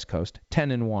 Sorry, West Coast,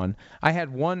 10 and 1. I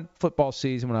had one football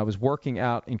season when I was working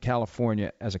out in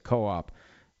California as a co-op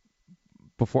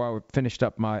before I finished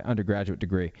up my undergraduate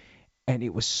degree. And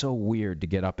it was so weird to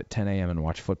get up at 10 a.m. and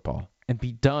watch football and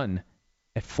be done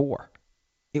at 4.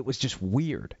 It was just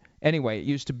weird. Anyway, it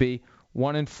used to be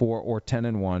 1 and 4 or 10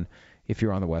 and 1 if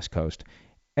you're on the West Coast.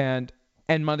 And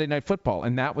Monday Night Football,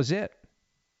 and that was it.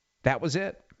 That was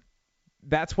it.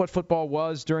 That's what football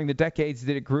was during the decades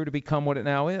that it grew to become what it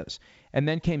now is. And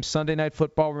then came Sunday Night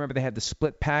Football. Remember, they had the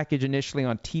split package initially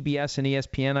on TBS and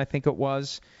ESPN, I think it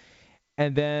was.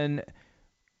 And then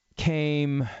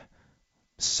came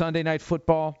Sunday Night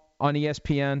Football on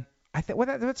ESPN. That's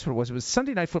what it was. It was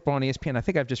Sunday Night Football on ESPN. I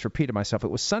think I've just repeated myself.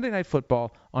 It was Sunday Night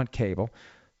Football on cable.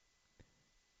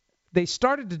 They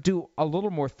started to do a little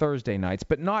more Thursday nights,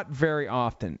 but not very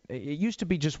often. It used to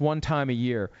be just one time a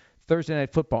year, Thursday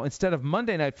Night Football. Instead of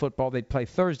Monday Night Football, they'd play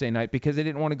Thursday night because they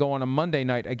didn't want to go on a Monday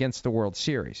night against the World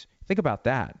Series. Think about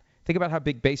that. Think about how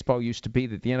big baseball used to be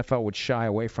that the NFL would shy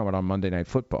away from it on Monday Night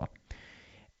Football.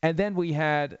 And then we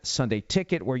had Sunday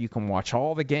Ticket where you can watch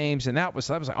all the games, and that was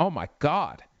like, oh my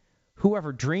God,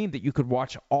 whoever dreamed that you could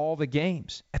watch all the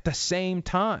games at the same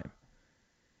time?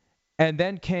 And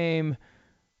then came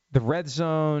the Red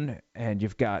Zone, and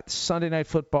you've got Sunday Night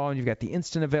Football, and you've got the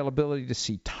instant availability to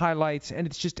see highlights, and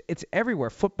it's everywhere.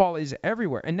 Football is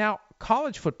everywhere. And now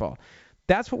college football,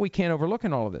 that's what we can't overlook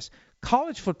in all of this.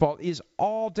 College football is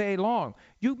all day long.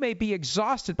 You may be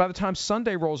exhausted by the time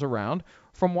Sunday rolls around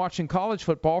from watching college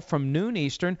football from noon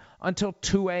Eastern until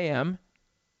 2 a.m.,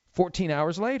 14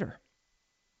 hours later.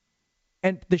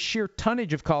 And the sheer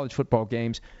tonnage of college football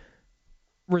games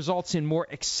results in more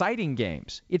exciting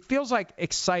games. It feels like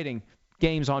exciting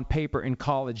games on paper in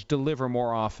college deliver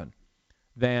more often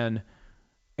than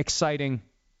exciting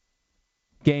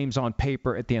games on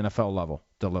paper at the NFL level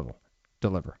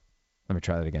deliver. Let me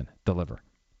try that again. Deliver.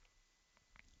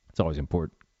 It's always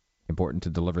important to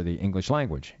deliver the English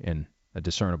language in a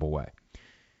discernible way.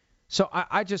 So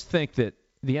I just think that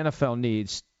the NFL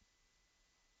needs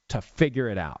to figure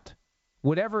it out.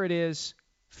 Whatever it is,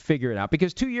 figure it out.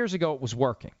 Because 2 years ago it was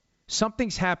working.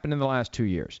 Something's happened in the last 2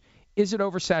 years. Is it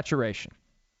oversaturation?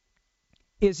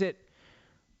 Is it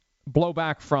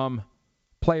blowback from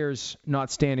players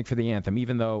not standing for the anthem,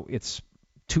 even though it's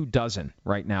 24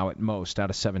 right now at most out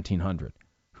of 1,700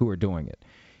 who are doing it?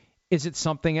 Is it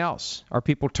something else? Are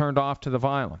people turned off to the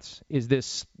violence? Is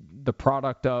this the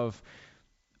product of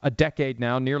a decade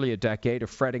now, nearly a decade, of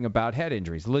fretting about head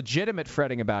injuries? Legitimate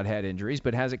fretting about head injuries,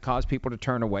 but has it caused people to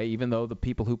turn away, even though the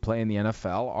people who play in the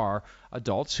NFL are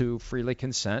adults who freely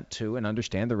consent to and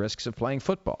understand the risks of playing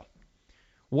football?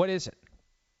 What is it?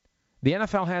 The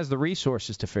NFL has the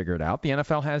resources to figure it out. The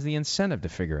NFL has the incentive to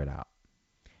figure it out.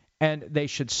 And they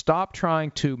should stop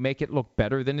trying to make it look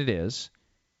better than it is.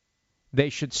 They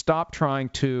should stop trying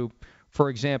to, for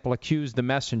example, accuse the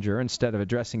messenger instead of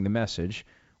addressing the message.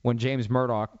 When James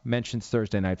Murdoch mentions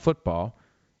Thursday Night Football,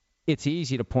 it's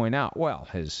easy to point out, well,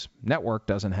 his network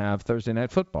doesn't have Thursday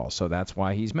Night Football, so that's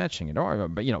why he's mentioning it. Or,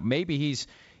 maybe he's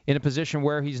in a position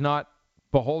where he's not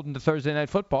beholden to Thursday Night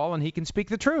Football and he can speak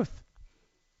the truth.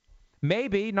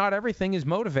 Maybe not everything is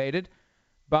motivated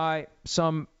by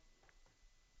some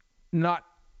not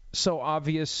so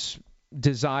obvious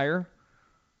desire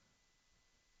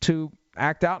to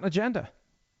act out an agenda.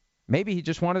 Maybe he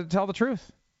just wanted to tell the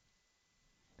truth.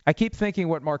 I keep thinking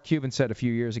what Mark Cuban said a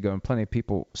few years ago, and plenty of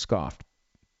people scoffed.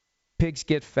 Pigs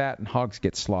get fat and hogs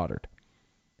get slaughtered.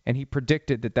 And he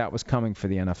predicted that that was coming for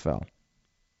the NFL.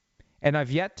 And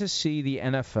I've yet to see the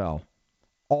NFL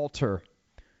alter.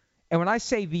 And when I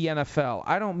say the NFL,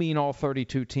 I don't mean all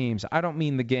 32 teams. I don't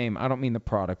mean the game. I don't mean the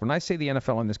product. When I say the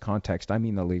NFL in this context, I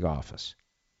mean the league office.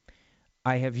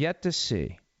 I have yet to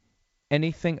see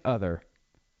anything other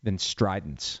than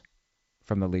stridence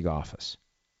from the league office.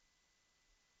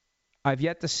 I've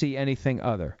yet to see anything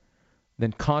other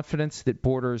than confidence that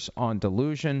borders on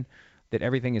delusion, that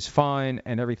everything is fine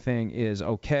and everything is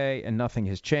okay and nothing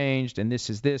has changed and this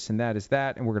is this and that is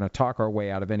that and we're going to talk our way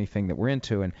out of anything that we're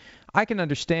into. And I can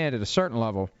understand at a certain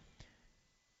level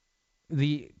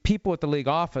the people at the league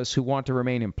office who want to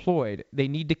remain employed, they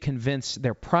need to convince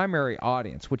their primary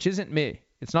audience, which isn't me.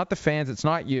 It's not the fans. It's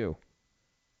not you.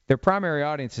 Their primary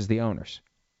audience is the owners.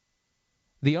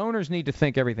 The owners need to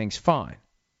think everything's fine.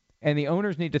 And the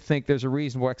owners need to think there's a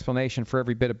reasonable explanation for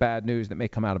every bit of bad news that may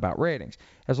come out about ratings.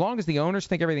 As long as the owners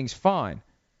think everything's fine,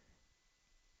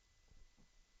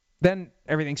 then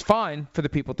everything's fine for the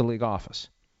people at the league office.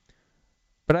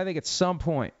 But I think at some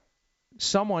point,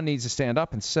 someone needs to stand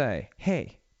up and say,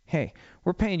 hey,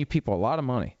 we're paying you people a lot of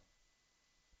money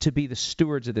to be the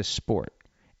stewards of this sport.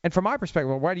 And from my perspective,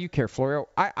 well, why do you care, Florio?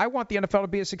 I want the NFL to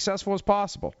be as successful as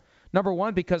possible. Number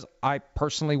one, because I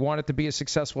personally want it to be as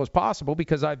successful as possible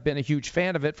because I've been a huge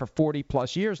fan of it for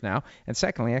 40-plus years now. And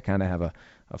secondly, I kind of have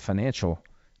a financial,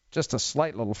 just a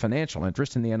slight little financial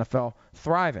interest in the NFL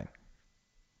thriving.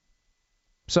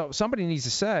 So somebody needs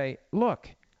to say, look,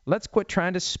 let's quit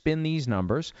trying to spin these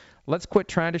numbers. Let's quit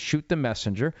trying to shoot the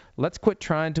messenger. Let's quit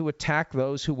trying to attack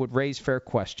those who would raise fair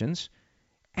questions.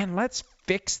 And let's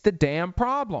fix the damn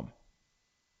problem.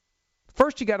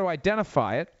 First, you got to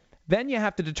identify it. Then you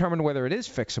have to determine whether it is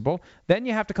fixable. Then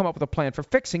you have to come up with a plan for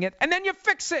fixing it. And then you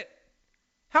fix it.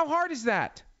 How hard is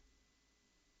that?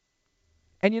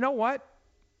 And you know what?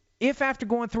 If after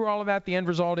going through all of that, the end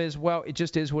result is, well, it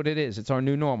just is what it is. It's our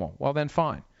new normal. Well, then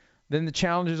fine. Then the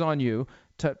challenge is on you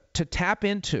to tap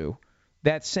into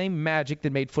that same magic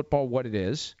that made football what it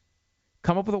is,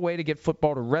 come up with a way to get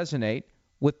football to resonate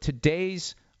with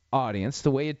today's audience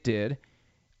the way it did.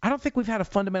 I don't think we've had a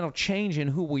fundamental change in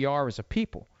who we are as a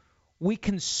people. We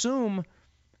consume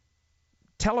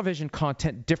television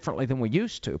content differently than we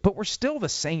used to, but we're still the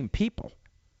same people.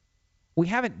 We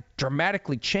haven't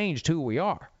dramatically changed who we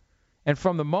are. And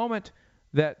from the moment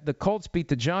that the Colts beat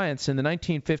the Giants in the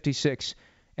 1956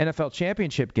 NFL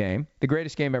championship game, the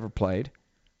greatest game ever played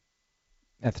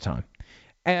at the time,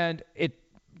 and it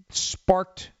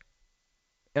sparked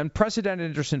unprecedented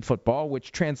interest in football,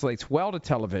 which translates well to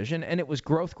television, and it was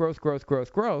growth.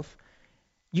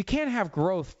 You can't have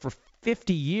growth for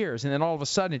 50 years and then all of a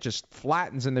sudden it just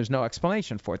flattens and there's no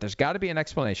explanation for it. There's got to be an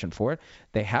explanation for it.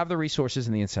 They have the resources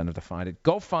and the incentive to find it.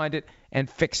 Go find it and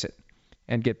fix it.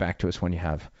 And get back to us when you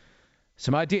have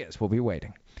some ideas. We'll be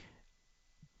waiting.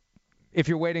 If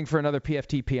you're waiting for another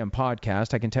PFT PM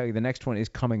podcast, I can tell you the next one is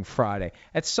coming Friday.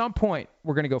 At some point,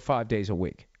 we're going to go 5 days a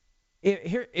week.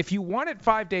 If you want it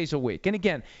 5 days a week, and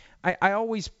again, I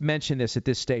always mention this at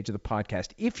this stage of the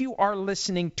podcast. If you are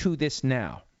listening to this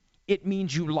now, it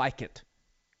means you like it.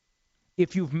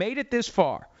 If you've made it this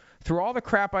far, through all the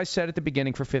crap I said at the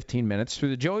beginning for 15 minutes, through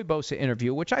the Joey Bosa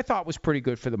interview, which I thought was pretty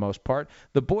good for the most part,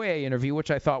 the Boye interview,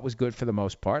 which I thought was good for the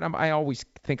most part, I always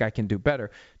think I can do better,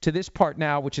 to this part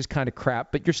now, which is kind of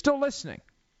crap, but you're still listening.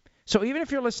 So even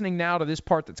if you're listening now to this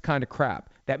part that's kind of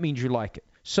crap, that means you like it.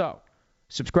 So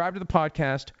subscribe to the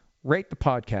podcast, rate the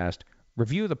podcast,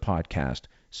 review the podcast,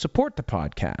 support the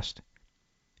podcast.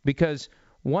 Because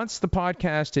once the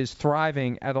podcast is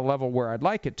thriving at a level where I'd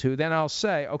like it to, then I'll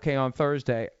say, okay, on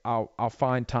Thursday, I'll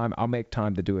find time, I'll make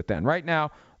time to do it then. Right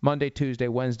now, Monday, Tuesday,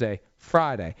 Wednesday,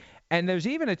 Friday. And there's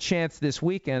even a chance this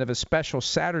weekend of a special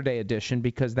Saturday edition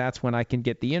because that's when I can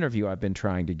get the interview I've been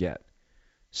trying to get.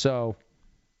 So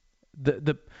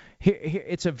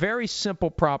it's a very simple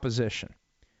proposition.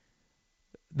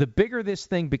 The bigger this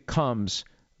thing becomes,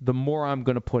 the more I'm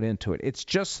going to put into it. It's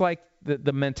just like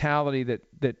the mentality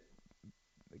that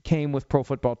came with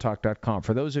ProFootballTalk.com.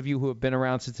 For those of you who have been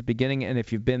around since the beginning, and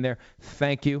if you've been there,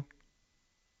 thank you.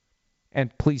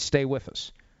 And please stay with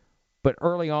us. But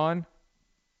early on,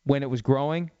 when it was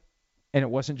growing and it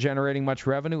wasn't generating much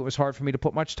revenue, it was hard for me to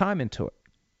put much time into it.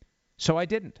 So I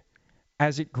didn't.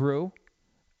 As it grew,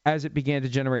 as it began to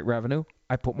generate revenue,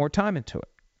 I put more time into it.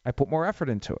 I put more effort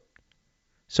into it.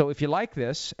 So if you like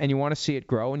this and you want to see it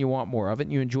grow and you want more of it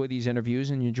and you enjoy these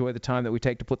interviews and you enjoy the time that we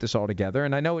take to put this all together,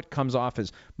 and I know it comes off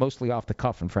as mostly off the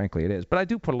cuff, and frankly it is, but I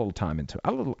do put a little time into it,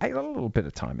 a little bit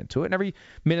of time into it, and every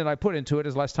minute I put into it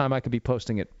is less time I could be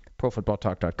posting at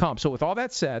ProFootballTalk.com. So with all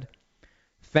that said,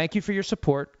 thank you for your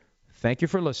support, thank you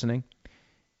for listening,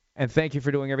 and thank you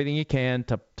for doing everything you can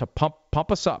to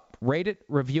pump us up. Rate it,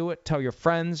 review it, tell your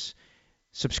friends,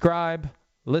 subscribe,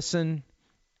 listen,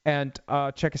 and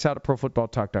check us out at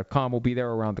ProFootballTalk.com. We'll be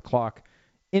there around the clock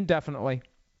indefinitely.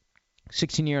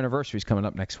 16-year anniversary is coming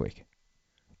up next week.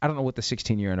 I don't know what the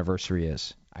 16-year anniversary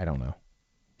is. I don't know.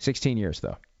 16 years,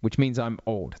 though, which means I'm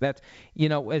old. That's,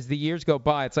 as the years go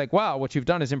by, it's like, wow, what you've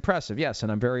done is impressive. Yes,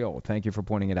 and I'm very old. Thank you for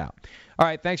pointing it out. All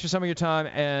right, thanks for some of your time,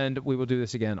 and we will do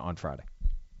this again on Friday.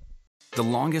 The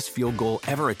longest field goal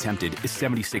ever attempted is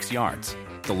 76 yards.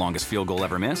 The longest field goal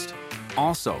ever missed?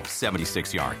 Also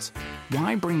 76 yards.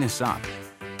 Why bring this up?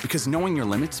 Because knowing your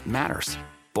limits matters,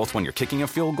 both when you're kicking a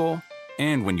field goal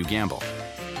and when you gamble.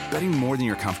 Betting more than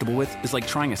you're comfortable with is like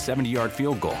trying a 70-yard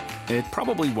field goal. It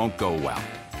probably won't go well.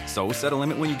 So set a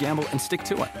limit when you gamble and stick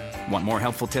to it. Want more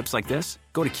helpful tips like this?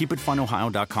 Go to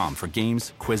keepitfunohio.com for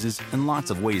games, quizzes, and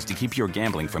lots of ways to keep your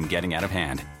gambling from getting out of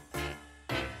hand.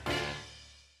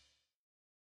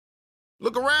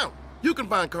 Look around. You can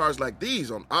find cars like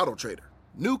these on AutoTrader.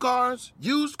 New cars,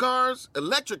 used cars,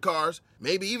 electric cars,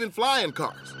 maybe even flying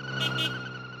cars.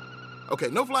 Okay,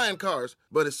 no flying cars,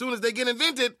 but as soon as they get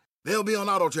invented, they'll be on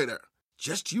AutoTrader.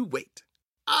 Just you wait.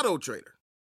 AutoTrader.